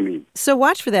been bugging me. So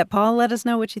watch for that, Paul. Let us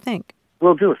know what you think.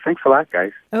 Will do. Thanks a lot,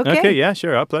 guys. Okay, yeah,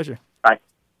 sure. Our pleasure. Bye.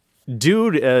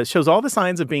 Dude shows all the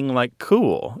signs of being like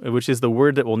cool, which is the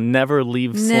word that will never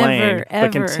leave slang, ever.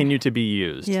 but continue to be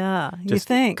used. Yeah, you Just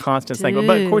think. constant slang.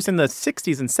 But of course, in the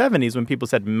 60s and 70s, when people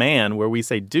said man, where we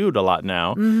say dude a lot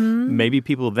now, maybe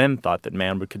people then thought that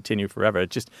man would continue forever.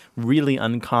 It's just really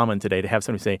uncommon today to have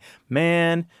somebody say,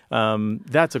 man,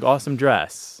 that's an awesome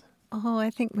dress. Oh, I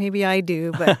think maybe I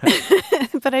do, but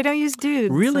but I don't use dudes.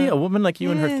 Really? So. A woman like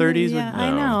you in her 30s? Yeah, would,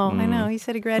 I know. He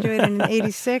said he graduated in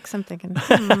 86. I'm thinking,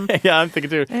 Yeah, I'm thinking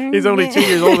too. He's only 2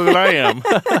 years older than I am.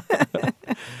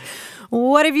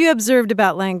 What have you observed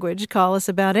about language? Call us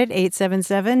about it,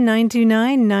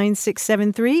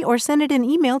 877-929-9673, or send it an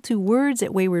email to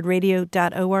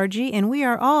words@waywardradio.org, and we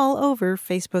are all over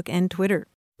Facebook and Twitter.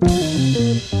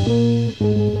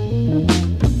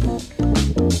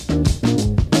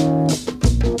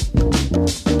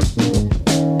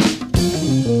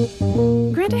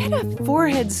 Grant, I had a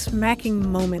forehead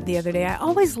smacking moment the other day. I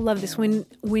always love this when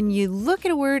you look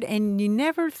at a word and you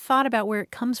never thought about where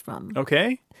it comes from.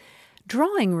 Okay.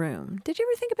 Drawing room. Did you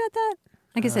ever think about that?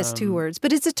 I guess that's 2 words,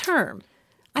 but it's a term.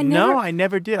 I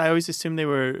never did. I always assumed they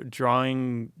were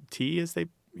drawing tea as they,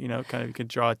 kind of you could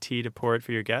draw tea to pour it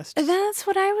for your guests. That's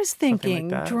what I was thinking.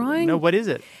 Like that. Drawing. No, what is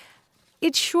it?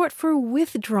 It's short for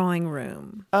withdrawing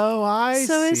room. Oh, I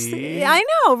see. I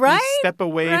know, right? You step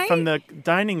away from the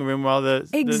dining room while the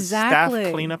staff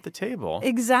clean up the table.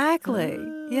 Exactly.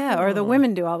 Yeah, or the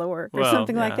women do all the work or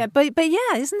something like that. But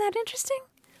yeah, isn't that interesting?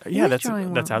 Yeah, that's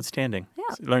outstanding.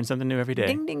 Yeah. Learn something new every day.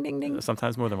 Ding, ding, ding, ding.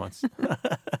 Sometimes more than once.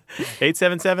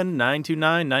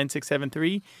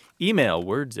 877-929-9673. Email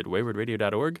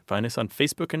words@waywardradio.org. Find us on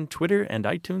Facebook and Twitter and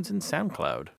iTunes and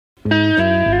SoundCloud.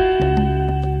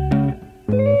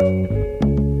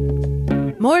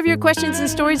 More of your questions and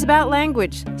stories about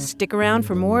language. Stick around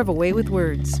for more of A Way with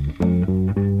Words.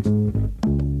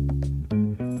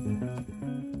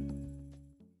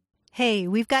 Hey,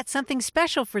 we've got something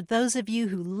special for those of you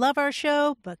who love our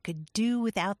show but could do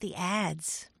without the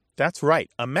ads. That's right.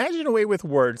 Imagine A Way with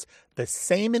Words, the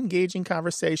same engaging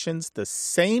conversations, the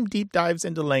same deep dives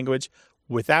into language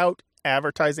without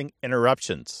advertising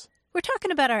interruptions. We're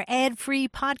talking about our ad-free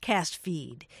podcast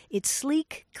feed. It's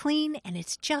sleek, clean, and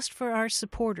it's just for our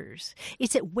supporters.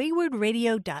 It's at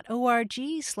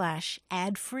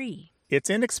waywardradio.org/ad-free. It's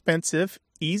inexpensive,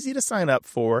 easy to sign up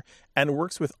for, and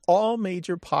works with all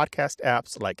major podcast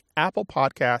apps like Apple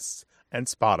Podcasts and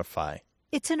Spotify.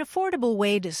 It's an affordable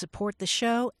way to support the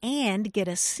show and get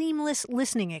a seamless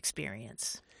listening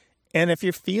experience. And if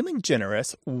you're feeling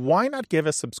generous, why not give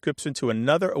a subscription to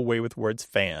another A Way with Words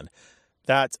fan?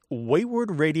 That's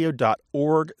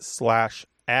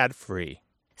waywardradio.org/ad-free.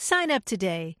 Sign up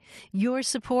today. Your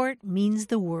support means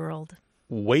the world.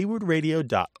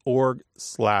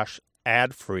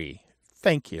 waywardradio.org/ad-free.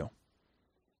 Thank you.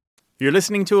 You're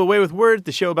listening to A Way with Words,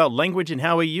 the show about language and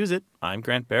how we use it. I'm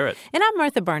Grant Barrett. And I'm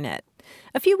Martha Barnett.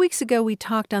 A few weeks ago, we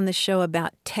talked on the show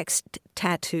about text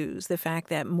tattoos, the fact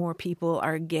that more people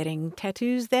are getting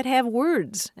tattoos that have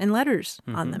words and letters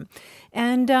on them.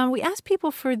 And we asked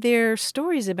people for their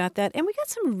stories about that, and we got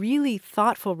some really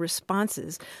thoughtful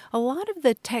responses. A lot of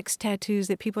the text tattoos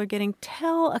that people are getting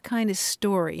tell a kind of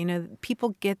story. You know,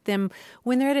 people get them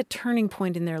when they're at a turning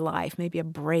point in their life, maybe a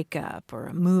breakup or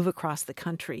a move across the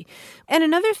country. And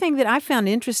another thing that I found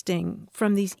interesting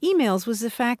from these emails was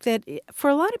the fact that for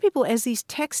a lot of people, as these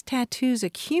text tattoos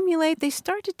accumulate, they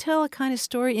start to tell a kind of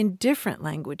story in different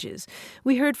languages.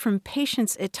 We heard from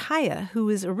Patience Etaya, who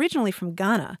is originally from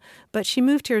Ghana, but she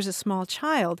moved here as a small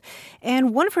child.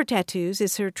 And one of her tattoos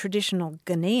is her traditional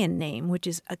Ghanaian name, which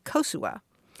is Akosua.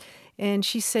 And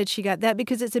she said she got that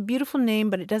because it's a beautiful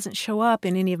name, but it doesn't show up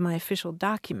in any of my official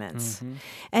documents.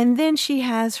 And then she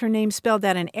has her name spelled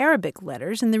out in Arabic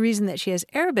letters. And the reason that she has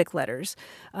Arabic letters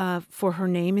for her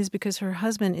name is because her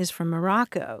husband is from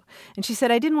Morocco. And she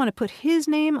said, I didn't want to put his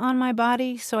name on my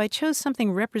body, so I chose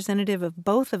something representative of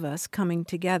both of us coming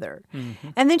together.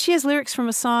 And then she has lyrics from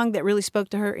a song that really spoke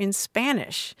to her in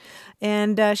Spanish.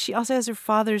 And she also has her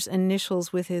father's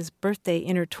initials with his birthday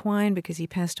intertwined because he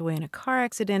passed away in a car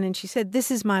accident. And she said,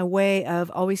 this is my way of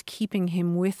always keeping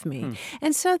him with me.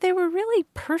 And so they were really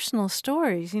personal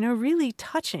stories, you know, really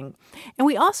touching. And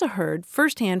we also heard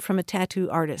firsthand from a tattoo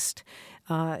artist.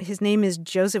 His name is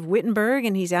Joseph Wittenberg,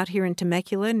 and he's out here in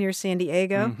Temecula near San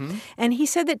Diego. And he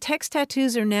said that text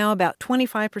tattoos are now about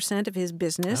 25% of his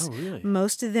business. Oh, really?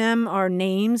 Most of them are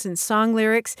names and song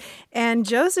lyrics. And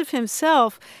Joseph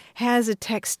himself has a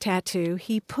text tattoo.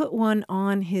 He put one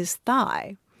on his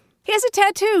thigh. He has a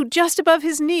tattoo just above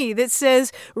his knee that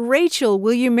says, Rachel,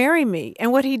 will you marry me?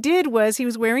 And what he did was he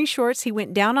was wearing shorts. He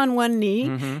went down on one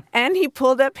knee and he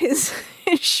pulled up his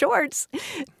shorts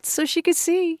so she could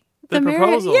see the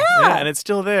proposal. Yeah, and it's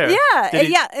still there. Yeah.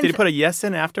 Did he put a yes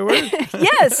in afterward?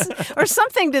 Yes, or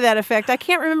something to that effect. I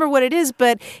can't remember what it is,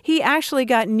 but he actually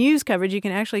got news coverage. You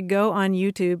can actually go on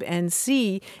YouTube and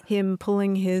see him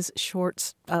pulling his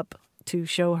shorts up to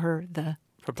show her the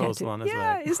proposal on his leg.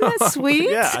 Yeah, isn't that sweet?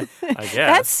 Yeah, I guess.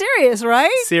 That's serious,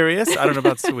 right? Serious? I don't know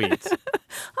about sweet.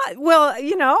 Well,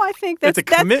 you know, I think that's a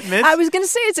commitment. I was going to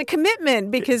say it's a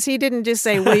commitment because he didn't just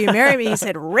say, will you marry me? He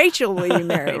said, Rachel, will you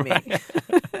marry me?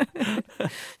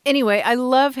 Anyway, I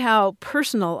love how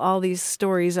personal all these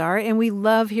stories are, and we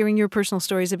love hearing your personal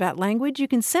stories about language. You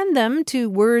can send them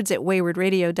to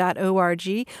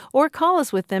words@waywardradio.org or call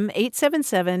us with them,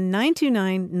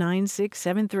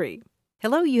 877-929-9673.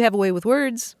 Hello, you have a way with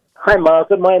words. Hi,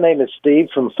 Martha. My name is Steve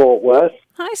from Fort Worth.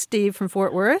 Hi, Steve from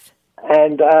Fort Worth.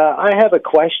 And I have a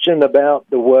question about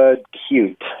the word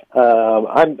cute.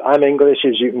 I'm English,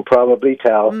 as you can probably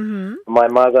tell. My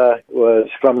mother was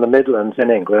from the Midlands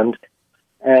in England,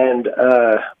 and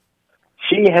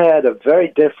she had a very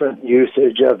different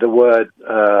usage of the word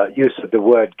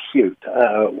cute.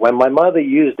 When my mother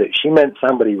used it, she meant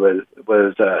somebody was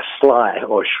sly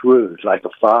or shrewd, like a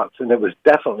fox, and it was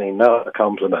definitely not a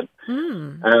compliment.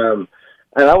 And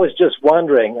I was just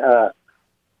wondering,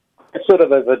 I sort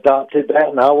of have adopted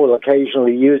that, and I will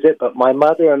occasionally use it, but my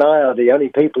mother and I are the only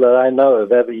people that I know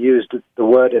have ever used the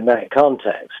word in that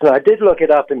context. And I did look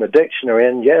it up in the dictionary,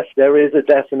 and yes, there is a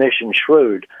definition,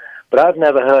 shrewd, but I've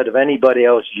never heard of anybody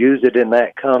else use it in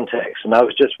that context. And I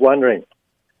was just wondering,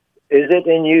 is it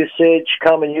in usage,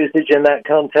 common usage in that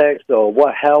context, or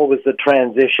what? How was the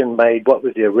transition made? What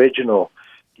was the original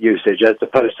usage as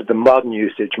opposed to the modern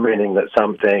usage, meaning that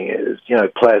something is, you know,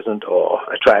 pleasant or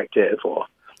attractive or...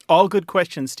 All good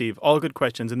questions, Steve. All good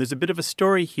questions. And there's a bit of a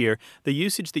story here. The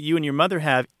usage that you and your mother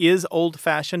have is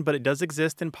old-fashioned, but it does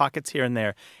exist in pockets here and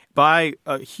there. By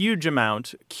a huge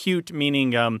amount, cute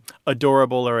meaning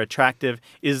adorable or attractive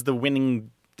is the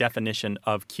winning definition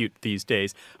of cute these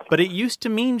days. But it used to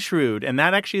mean shrewd, and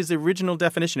that actually is the original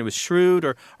definition. It was shrewd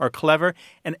or clever,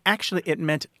 and actually it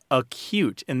meant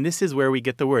acute, and this is where we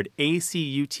get the word.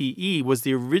 A-C-U-T-E was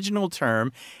the original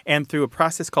term, and through a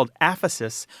process called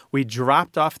aphesis, we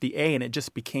dropped off the A, and it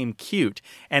just became cute.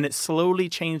 And it slowly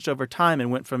changed over time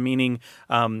and went from meaning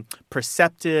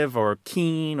perceptive or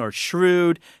keen or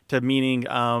shrewd to meaning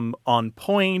on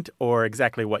point or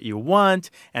exactly what you want,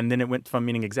 and then it went from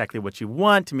meaning exactly what you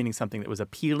want to meaning something that was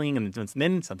appealing, and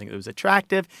then something that was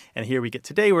attractive, and here we get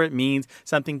today where it means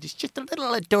something just a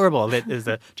little adorable. That, as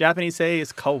the Japanese say,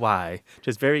 is kawaii.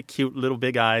 Just very cute, little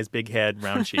big eyes, big head,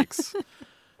 round cheeks.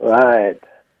 Right.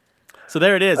 So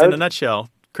there it is in a nutshell.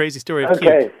 Crazy story of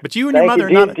cute. But you and your mother...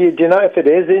 Do you know if it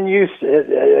is in use,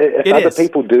 if other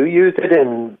people do use it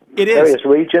in various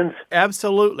regions?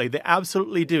 Absolutely. They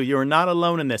absolutely do. You are not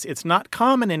alone in this. It's not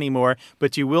common anymore,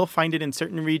 but you will find it in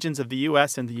certain regions of the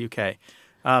U.S. and the U.K.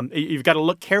 You've got to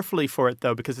look carefully for it,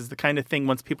 though, because it's the kind of thing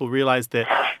once people realize that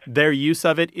their use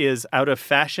of it is out of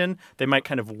fashion, they might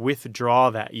kind of withdraw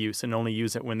that use and only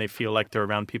use it when they feel like they're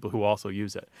around people who also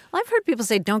use it. Well, I've heard people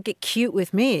say, don't get cute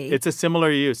with me. It's a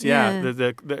similar use, yeah.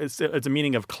 It's a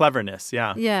meaning of cleverness,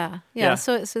 yeah. Yeah.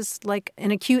 So it's just like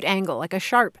an acute angle, like a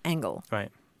sharp angle. Right.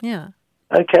 Yeah.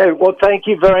 Okay, well, thank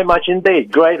you very much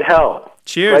indeed. Great help.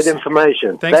 Cheers. Great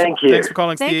information. Thank you. Thanks for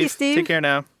calling, Steve. Thank you, Steve. Take care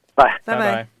now. Bye.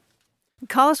 Bye-bye.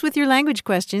 Call us with your language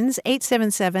questions,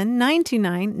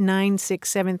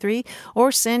 877-929-9673,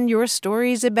 or send your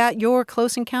stories about your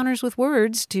close encounters with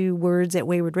words to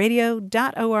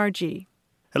words@waywardradio.org.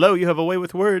 Hello, you have a way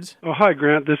with words. Oh, hi,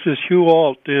 Grant. This is Hugh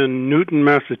Alt in Newton,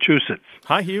 Massachusetts.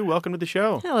 Hi, Hugh. Welcome to the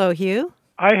show. Hello, Hugh.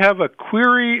 I have a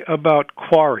query about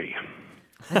quarry.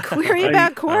 A query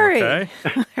about quarry. Okay.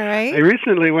 All right. I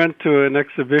recently went to an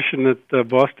exhibition at the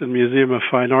Boston Museum of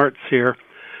Fine Arts here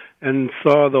and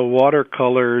saw the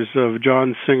watercolors of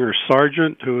John Singer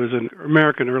Sargent, who is an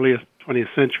American early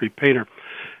 20th century painter.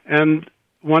 And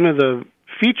one of the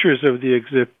features of the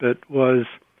exhibit was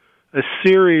a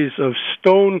series of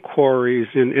stone quarries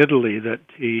in Italy that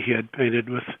he had painted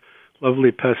with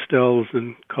lovely pastels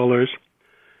and colors.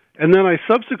 And then I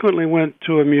subsequently went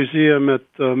to a museum at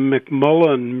the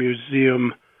McMullen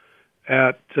Museum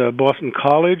at Boston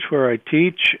College, where I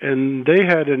teach, and they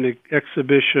had an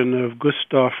exhibition of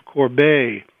Gustave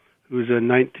Courbet, who's a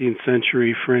 19th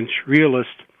century French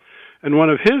realist. And one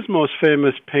of his most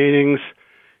famous paintings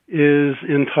is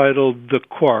entitled The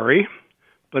Quarry,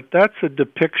 but that's a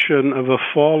depiction of a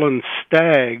fallen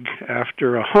stag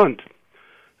after a hunt.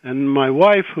 And my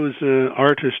wife, who's an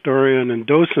art historian and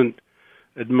docent,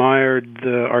 admired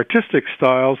the artistic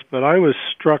styles, but I was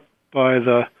struck by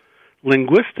the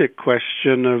linguistic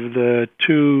question of the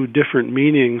two different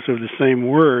meanings of the same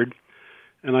word,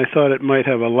 and I thought it might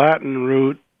have a Latin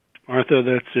root. Martha,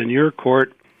 that's in your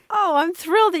court. Oh, I'm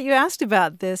thrilled that you asked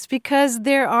about this because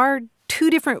there are two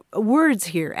different words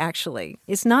here, actually.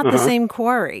 It's not the same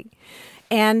quarry.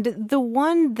 And the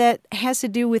one that has to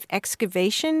do with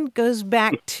excavation goes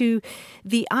back to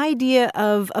the idea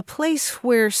of a place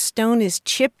where stone is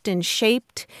chipped and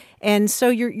shaped. And so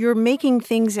you're making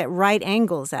things at right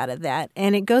angles out of that.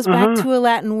 And it goes back to a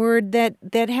Latin word that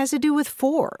has to do with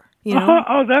four. You know?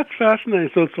 Oh, that's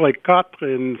fascinating. So it's like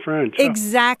quatre in French.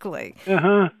 Exactly.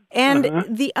 And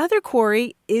the other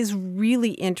quarry is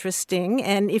really interesting.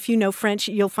 And if you know French,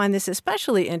 you'll find this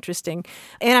especially interesting.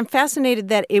 And I'm fascinated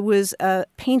that it was a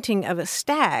painting of a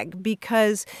stag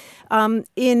because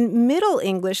in Middle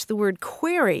English, the word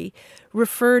quarry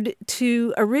referred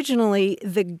to originally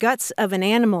the guts of an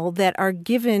animal that are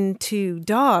given to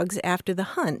dogs after the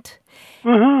hunt.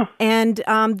 And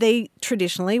they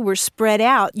traditionally were spread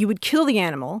out. You would kill the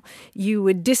animal, you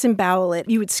would disembowel it,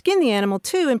 you would skin the animal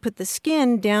too and put the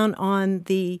skin down on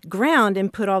the ground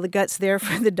and put all the guts there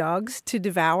for the dogs to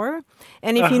devour.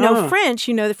 And if you know French,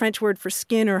 you know the French word for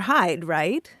skin or hide,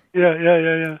 right?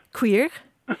 Yeah. Cuir.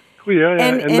 Cuir, yeah.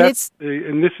 And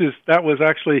that was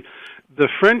actually the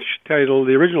French title.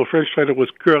 The original French title was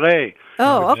curé.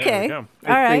 Oh, okay.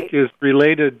 I think is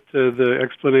related to the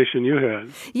explanation you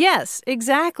had. Yes,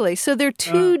 exactly. So there are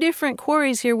two different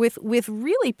quarries here with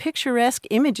really picturesque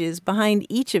images behind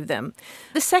each of them.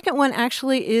 The second one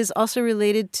actually is also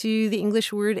related to the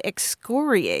English word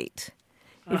excoriate.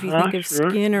 If you think of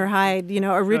skin or hide,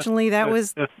 originally that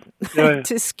was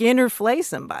to skin or flay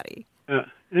somebody. Yeah.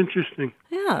 Interesting.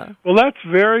 Yeah. Well, that's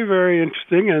very, very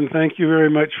interesting, and thank you very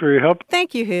much for your help.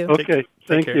 Thank you, Hugh. Okay.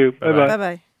 Thank you. Bye-bye.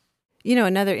 Bye-bye.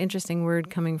 Another interesting word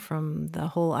coming from the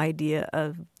whole idea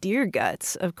of deer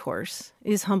guts, of course,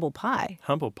 is humble pie.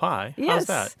 Humble pie? Yes. How's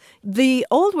that? The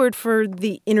old word for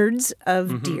the innards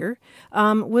of deer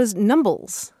was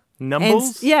numbles.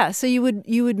 Numbles? And, so you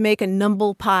would make a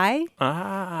numble pie.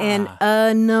 And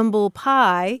a numble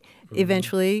pie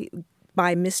eventually,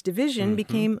 by misdivision,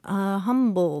 became a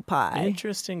humble pie.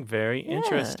 Interesting, very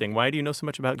interesting. Why do you know so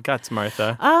much about guts,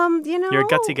 Martha? You're a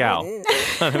gutsy gal.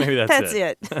 Maybe that's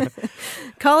it.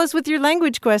 Call us with your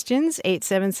language questions,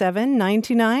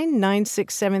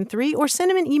 877-929-9673, or send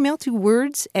them an email to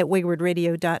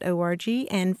words@waywardradio.org,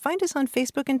 and find us on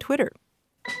Facebook and Twitter.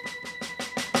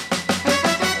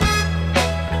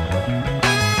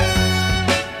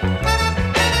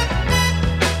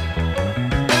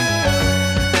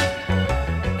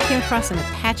 Across an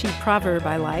Apache proverb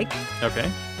I like.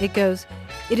 Okay. It goes,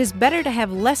 "It is better to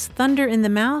have less thunder in the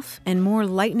mouth and more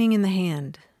lightning in the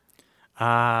hand."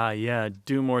 Yeah.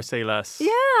 Do more, say less.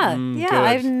 Yeah. Good.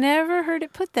 I've never heard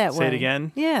it put that way. Say it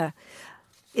again. Yeah.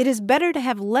 It is better to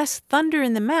have less thunder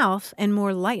in the mouth and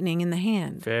more lightning in the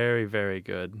hand. Very, very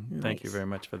good. Nice. Thank you very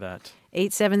much for that.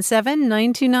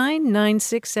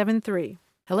 877-929-9673.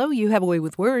 Hello, you have a way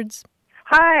with words.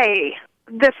 Hi,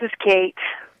 this is Kate.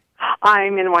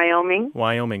 I'm in Wyoming.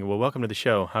 Wyoming. Well, welcome to the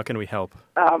show. How can we help?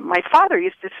 My father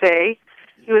used to say,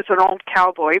 he was an old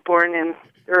cowboy born in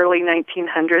the early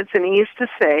 1900s, and he used to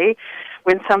say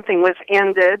when something was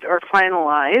ended or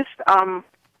finalized,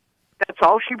 that's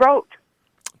all she wrote.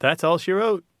 That's all she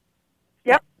wrote.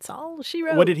 Yep. That's all she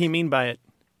wrote. What did he mean by it?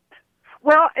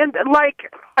 Well, and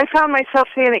like, I found myself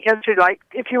saying it yesterday, like,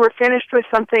 if you were finished with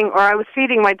something, or I was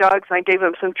feeding my dogs and I gave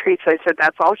them some treats, I said,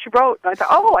 that's all she wrote. And I thought,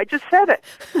 oh, I just said it.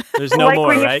 There's no like more,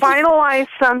 when right? you finalize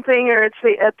something, or it's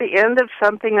at the end of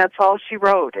something, that's all she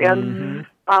wrote. And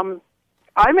I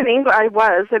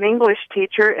was an English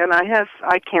teacher, and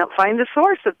I can't find the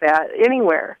source of that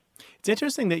anywhere. It's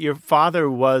interesting that your father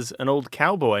was an old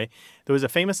cowboy. There was a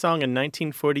famous song in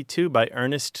 1942 by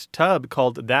Ernest Tubb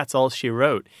called "That's All She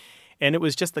Wrote," and it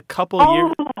was just a couple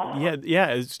years.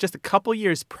 It was just a couple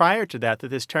years prior to that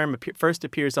this term first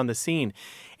appears on the scene,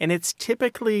 and it's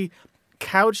typically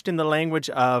couched in the language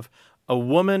of a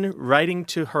woman writing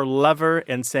to her lover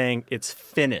and saying, "It's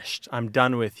finished. I'm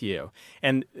done with you."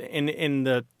 And in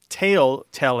the tale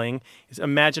telling is,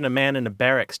 imagine a man in a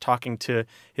barracks talking to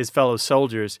his fellow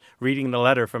soldiers, reading the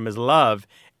letter from his love,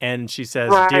 and she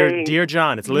says, Right. dear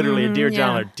John. It's literally a Dear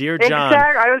John letter. Dear John.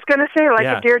 Exactly. I was going to say, like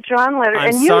a Dear John letter.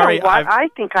 I'm and you sorry, know what? I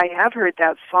think I have heard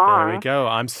that song. There we go.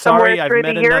 I'm sorry somewhere I've through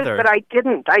met the years, another. but I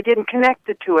didn't connect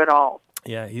the two at all.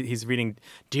 Yeah, he's reading,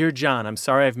 Dear John, I'm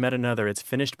sorry I've met another. It's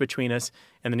finished between us.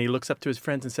 And then he looks up to his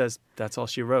friends and says, that's all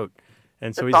she wrote.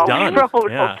 And so That's he's all done. she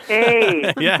wrote. Yeah.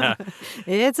 Okay. Yeah.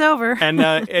 It's over. And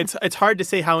it's hard to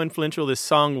say how influential this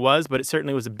song was, but it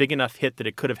certainly was a big enough hit that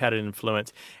it could have had an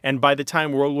influence. And by the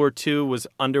time World War II was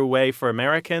underway for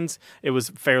Americans, it was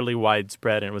fairly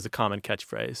widespread, and it was a common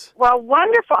catchphrase. Well,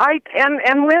 wonderful.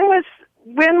 And when was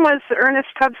the Ernest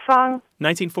Tubb song?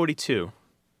 1942.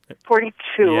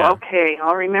 42. Yeah. Okay,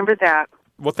 I'll remember that.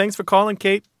 Well, thanks for calling,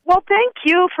 Kate. Well, thank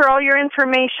you for all your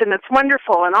information. It's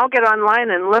wonderful, and I'll get online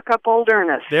and look up Old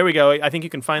Ernest. There we go. I think you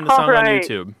can find the All song on right.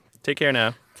 YouTube. Take care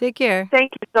now. Take care.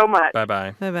 Thank you so much.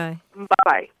 Bye-bye. Bye-bye.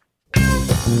 Bye-bye.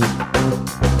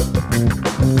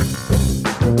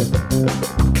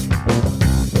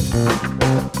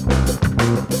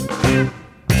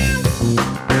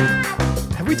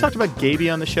 Have we talked about Gaby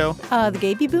on the show? The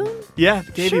Gaby boom? Yeah,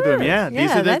 the Gaby Sure. boom. Yeah,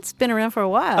 Yeah, that's been around for a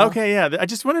while. Okay, yeah. I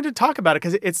just wanted to talk about it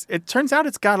because it turns out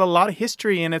it's got a lot of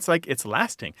history and it's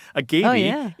lasting. A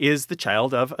Gaby is the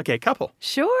child of a gay couple.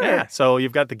 Sure. Yeah. So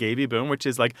you've got the Gaby boom, which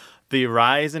is like the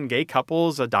rise in gay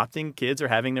couples adopting kids or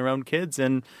having their own kids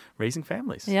and raising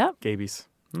families. Yep. Gabies.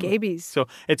 Gabies. So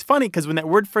it's funny because when that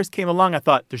word first came along, I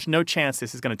thought there's no chance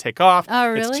this is going to take off. Oh,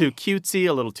 really? It's too cutesy,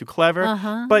 a little too clever.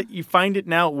 Uh-huh. But you find it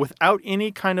now without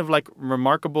any kind of like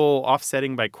remarkable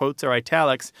offsetting by quotes or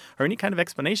italics or any kind of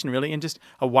explanation really in just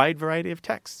a wide variety of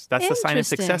texts. That's the sign of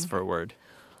success Interesting. for a word.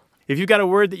 If you've got a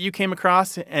word that you came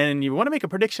across and you want to make a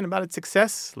prediction about its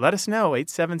success, let us know.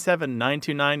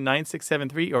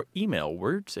 877-929-9673 or email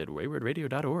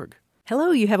words@waywardradio.org.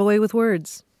 Hello, you have a way with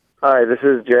words. Hi, this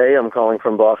is Jay. I'm calling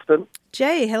from Boston.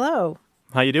 Jay, hello.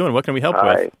 How you doing? What can we help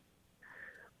Hi. with?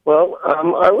 Well,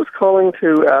 I was calling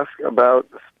to ask about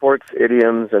sports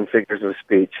idioms and figures of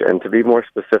speech, and to be more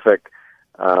specific,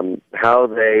 how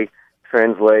they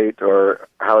translate or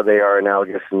how they are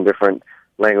analogous in different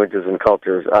languages and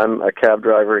cultures. I'm a cab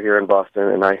driver here in Boston,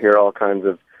 and I hear all kinds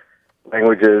of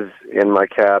languages in my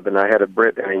cab, and I had a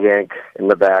Brit and a Yank in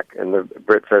the back, and the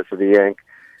Brit says to the Yank,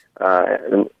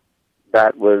 and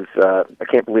that was, I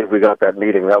can't believe we got that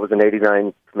meeting. That was an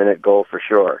 89-minute goal for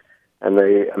sure. And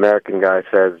the American guy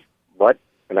says, what?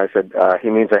 And I said, he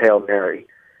means a Hail Mary.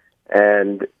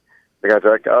 And the guys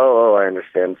are like, oh, I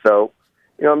understand. So,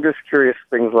 I'm just curious,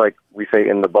 things like we say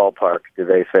in the ballpark, do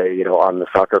they say, on the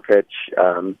soccer pitch?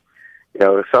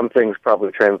 Some things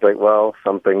probably translate well,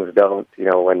 some things don't.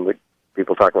 When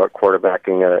people talk about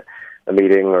quarterbacking a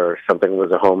meeting or something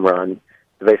was a home run,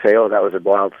 do they say, oh, that was a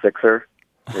wild sixer?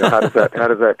 How does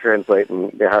that translate,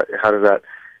 and how does that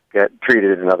get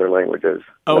treated in other languages?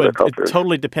 Oh, it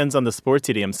totally depends on the sports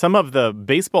idiom. Some of the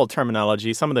baseball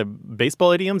terminology, some of the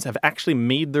baseball idioms have actually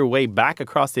made their way back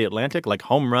across the Atlantic, like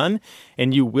home run,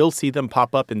 and you will see them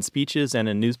pop up in speeches and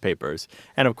in newspapers.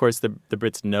 And, of course, the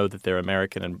Brits know that they're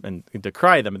American and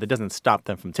decry them, but that doesn't stop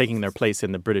them from taking their place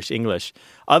in the British English.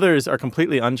 Others are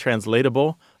completely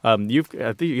untranslatable. You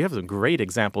have some great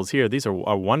examples here. These are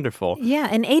wonderful. Yeah,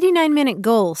 an 89-minute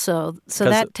goal, so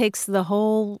that takes the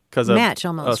whole match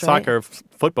almost, soccer, right?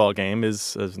 football game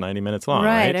is 90 minutes long,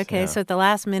 right? Okay. Yeah. So at the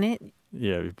last minute.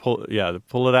 Yeah, pull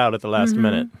it out at the last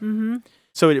minute. Mm-hmm.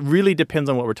 So it really depends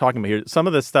on what we're talking about here. Some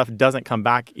of this stuff doesn't come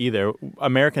back either.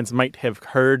 Americans might have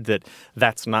heard that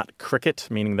that's not cricket,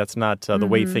 meaning that's not the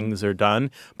way things are done,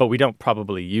 but we don't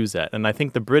probably use that. And I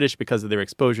think the British, because of their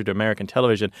exposure to American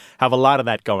television, have a lot of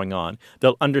that going on.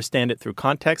 They'll understand it through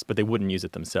context, but they wouldn't use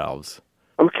it themselves.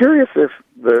 I'm curious if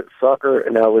the soccer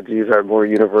analogies are more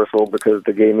universal because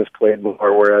the game is played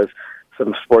more, whereas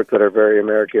some sports that are very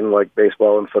American, like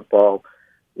baseball and football,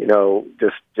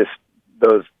 just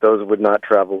those would not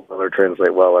travel well or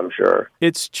translate well, I'm sure.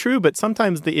 It's true, but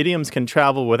sometimes the idioms can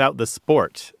travel without the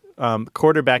sport.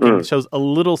 Quarterbacking shows a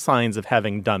little signs of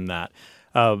having done that,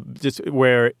 just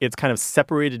where it's kind of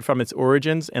separated from its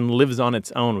origins and lives on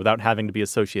its own without having to be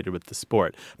associated with the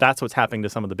sport. That's what's happening to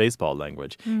some of the baseball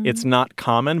language. It's not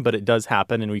common, but it does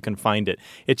happen, and we can find it.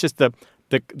 It's just the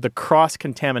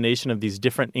cross-contamination of these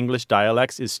different English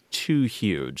dialects is too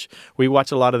huge. We watch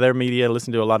a lot of their media,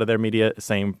 listen to a lot of their media,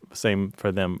 same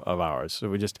for them of ours.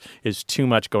 So it's too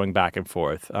much going back and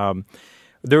forth.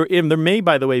 There may,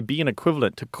 by the way, be an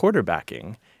equivalent to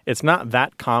quarterbacking. It's not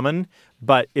that common,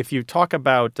 but if you talk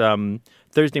about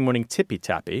Thursday morning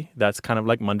tippy-tappy, that's kind of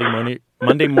like Monday morning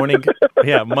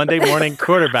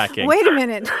quarterbacking. Wait a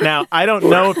minute. Now, I don't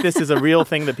know if this is a real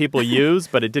thing that people use,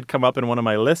 but it did come up in one of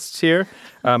my lists here.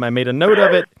 I made a note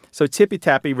of it. So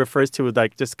tippy-tappy refers to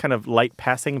like just kind of light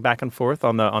passing back and forth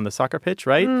on the soccer pitch,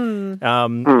 right?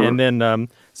 And then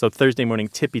so Thursday morning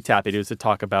tippy-tappy is to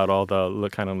talk about all the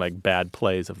kind of like bad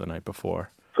plays of the night before.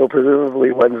 So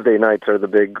presumably Wednesday nights are the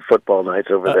big football nights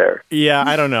over there. Yeah,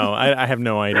 I don't know. I have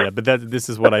no idea, but this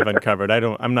is what I've uncovered.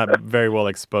 I'm not very well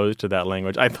exposed to that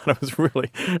language. I thought it was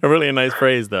really a nice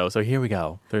phrase, though. So here we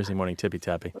go. Thursday morning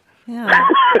tippy-tappy. Yeah.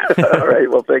 All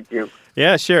right. Well, thank you.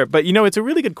 Yeah, sure. But, it's a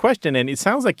really good question, and it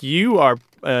sounds like you are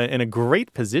in a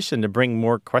great position to bring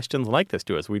more questions like this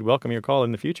to us. We'd welcome your call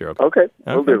in the future. Okay.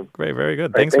 Will do. Great. Very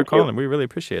good. All Thanks right, for calling. We really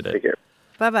appreciate it. Take care.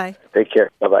 Bye-bye. Take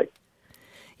care. Bye-bye.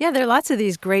 Yeah, there are lots of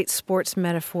these great sports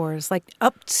metaphors, like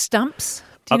up stumps.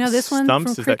 Do you know this one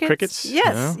stumps? from Is that crickets?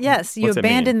 Yes, No? yes. You What's it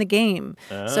abandon mean? the game.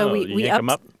 Oh, we yank 'em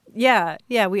up? Yeah,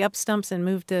 we up stumps and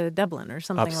moved to Dublin or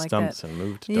something like that. Up stumps and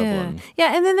moved to Dublin.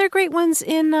 Yeah, and then there are great ones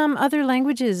in other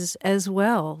languages as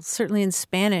well. Certainly in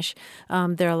Spanish,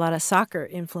 there are a lot of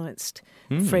soccer-influenced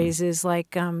phrases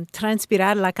like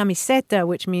transpirar la camiseta,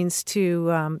 which means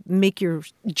to make your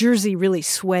jersey really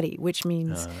sweaty, which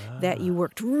means that you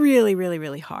worked really, really,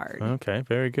 really hard. Okay,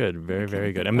 very good. Very,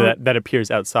 very good. I mean, that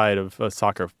appears outside of a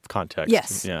soccer context.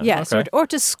 Yes, Yeah. yes. Okay. Or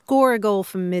to score a goal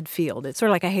from midfield. It's sort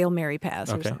of like a Hail Mary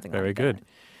pass or something very like good. that.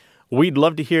 We'd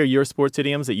love to hear your sports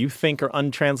idioms that you think are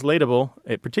untranslatable,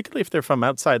 particularly if they're from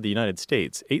outside the United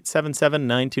States.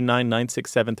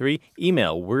 877-929-9673.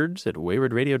 Email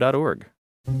words@waywardradio.org.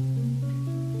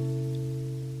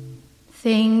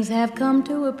 Things have come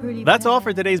to a pretty That's all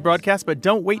for today's broadcast, but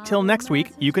don't wait till next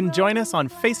week. You can join us on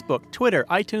Facebook, Twitter,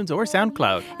 iTunes, or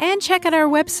SoundCloud. And check out our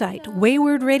website,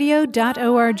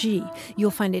 waywardradio.org.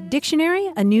 You'll find a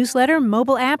dictionary, a newsletter,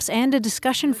 mobile apps, and a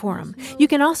discussion forum. You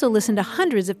can also listen to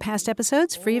hundreds of past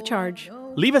episodes free of charge.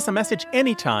 Leave us a message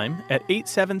anytime at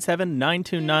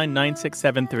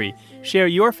 877-929-9673. Share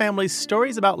your family's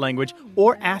stories about language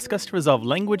or ask us to resolve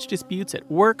language disputes at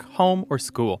work, home, or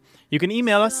school. You can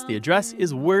email us. The address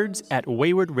is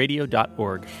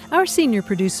words@waywardradio.org. Our senior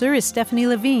producer is Stephanie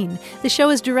Levine. The show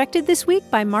is directed this week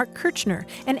by Mark Kirchner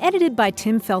and edited by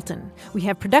Tim Felton. We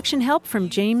have production help from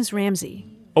James Ramsey.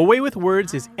 Away with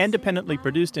Words is independently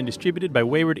produced and distributed by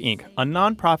Wayward Inc., a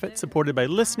nonprofit supported by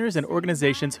listeners and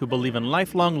organizations who believe in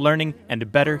lifelong learning and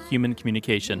better human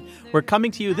communication. We're coming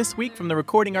to you this week from the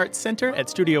Recording Arts Center at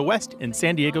Studio West in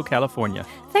San Diego, California.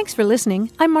 Thanks for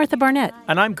listening. I'm Martha Barnett.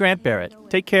 And I'm Grant Barrett.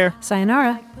 Take care.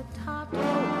 Sayonara.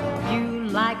 You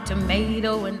like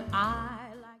tomato and I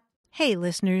like... Hey,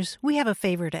 listeners, we have a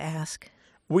favor to ask.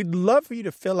 We'd love for you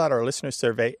to fill out our listener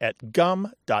survey at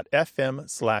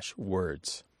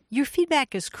gum.fm/words. Your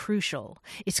feedback is crucial.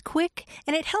 It's quick,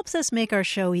 and it helps us make our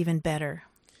show even better.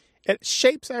 It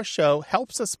shapes our show,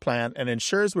 helps us plan, and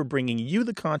ensures we're bringing you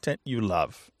the content you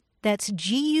love. That's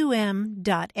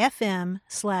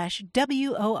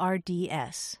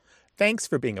gum.fm/WORDS. Thanks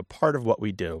for being a part of what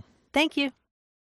we do. Thank you.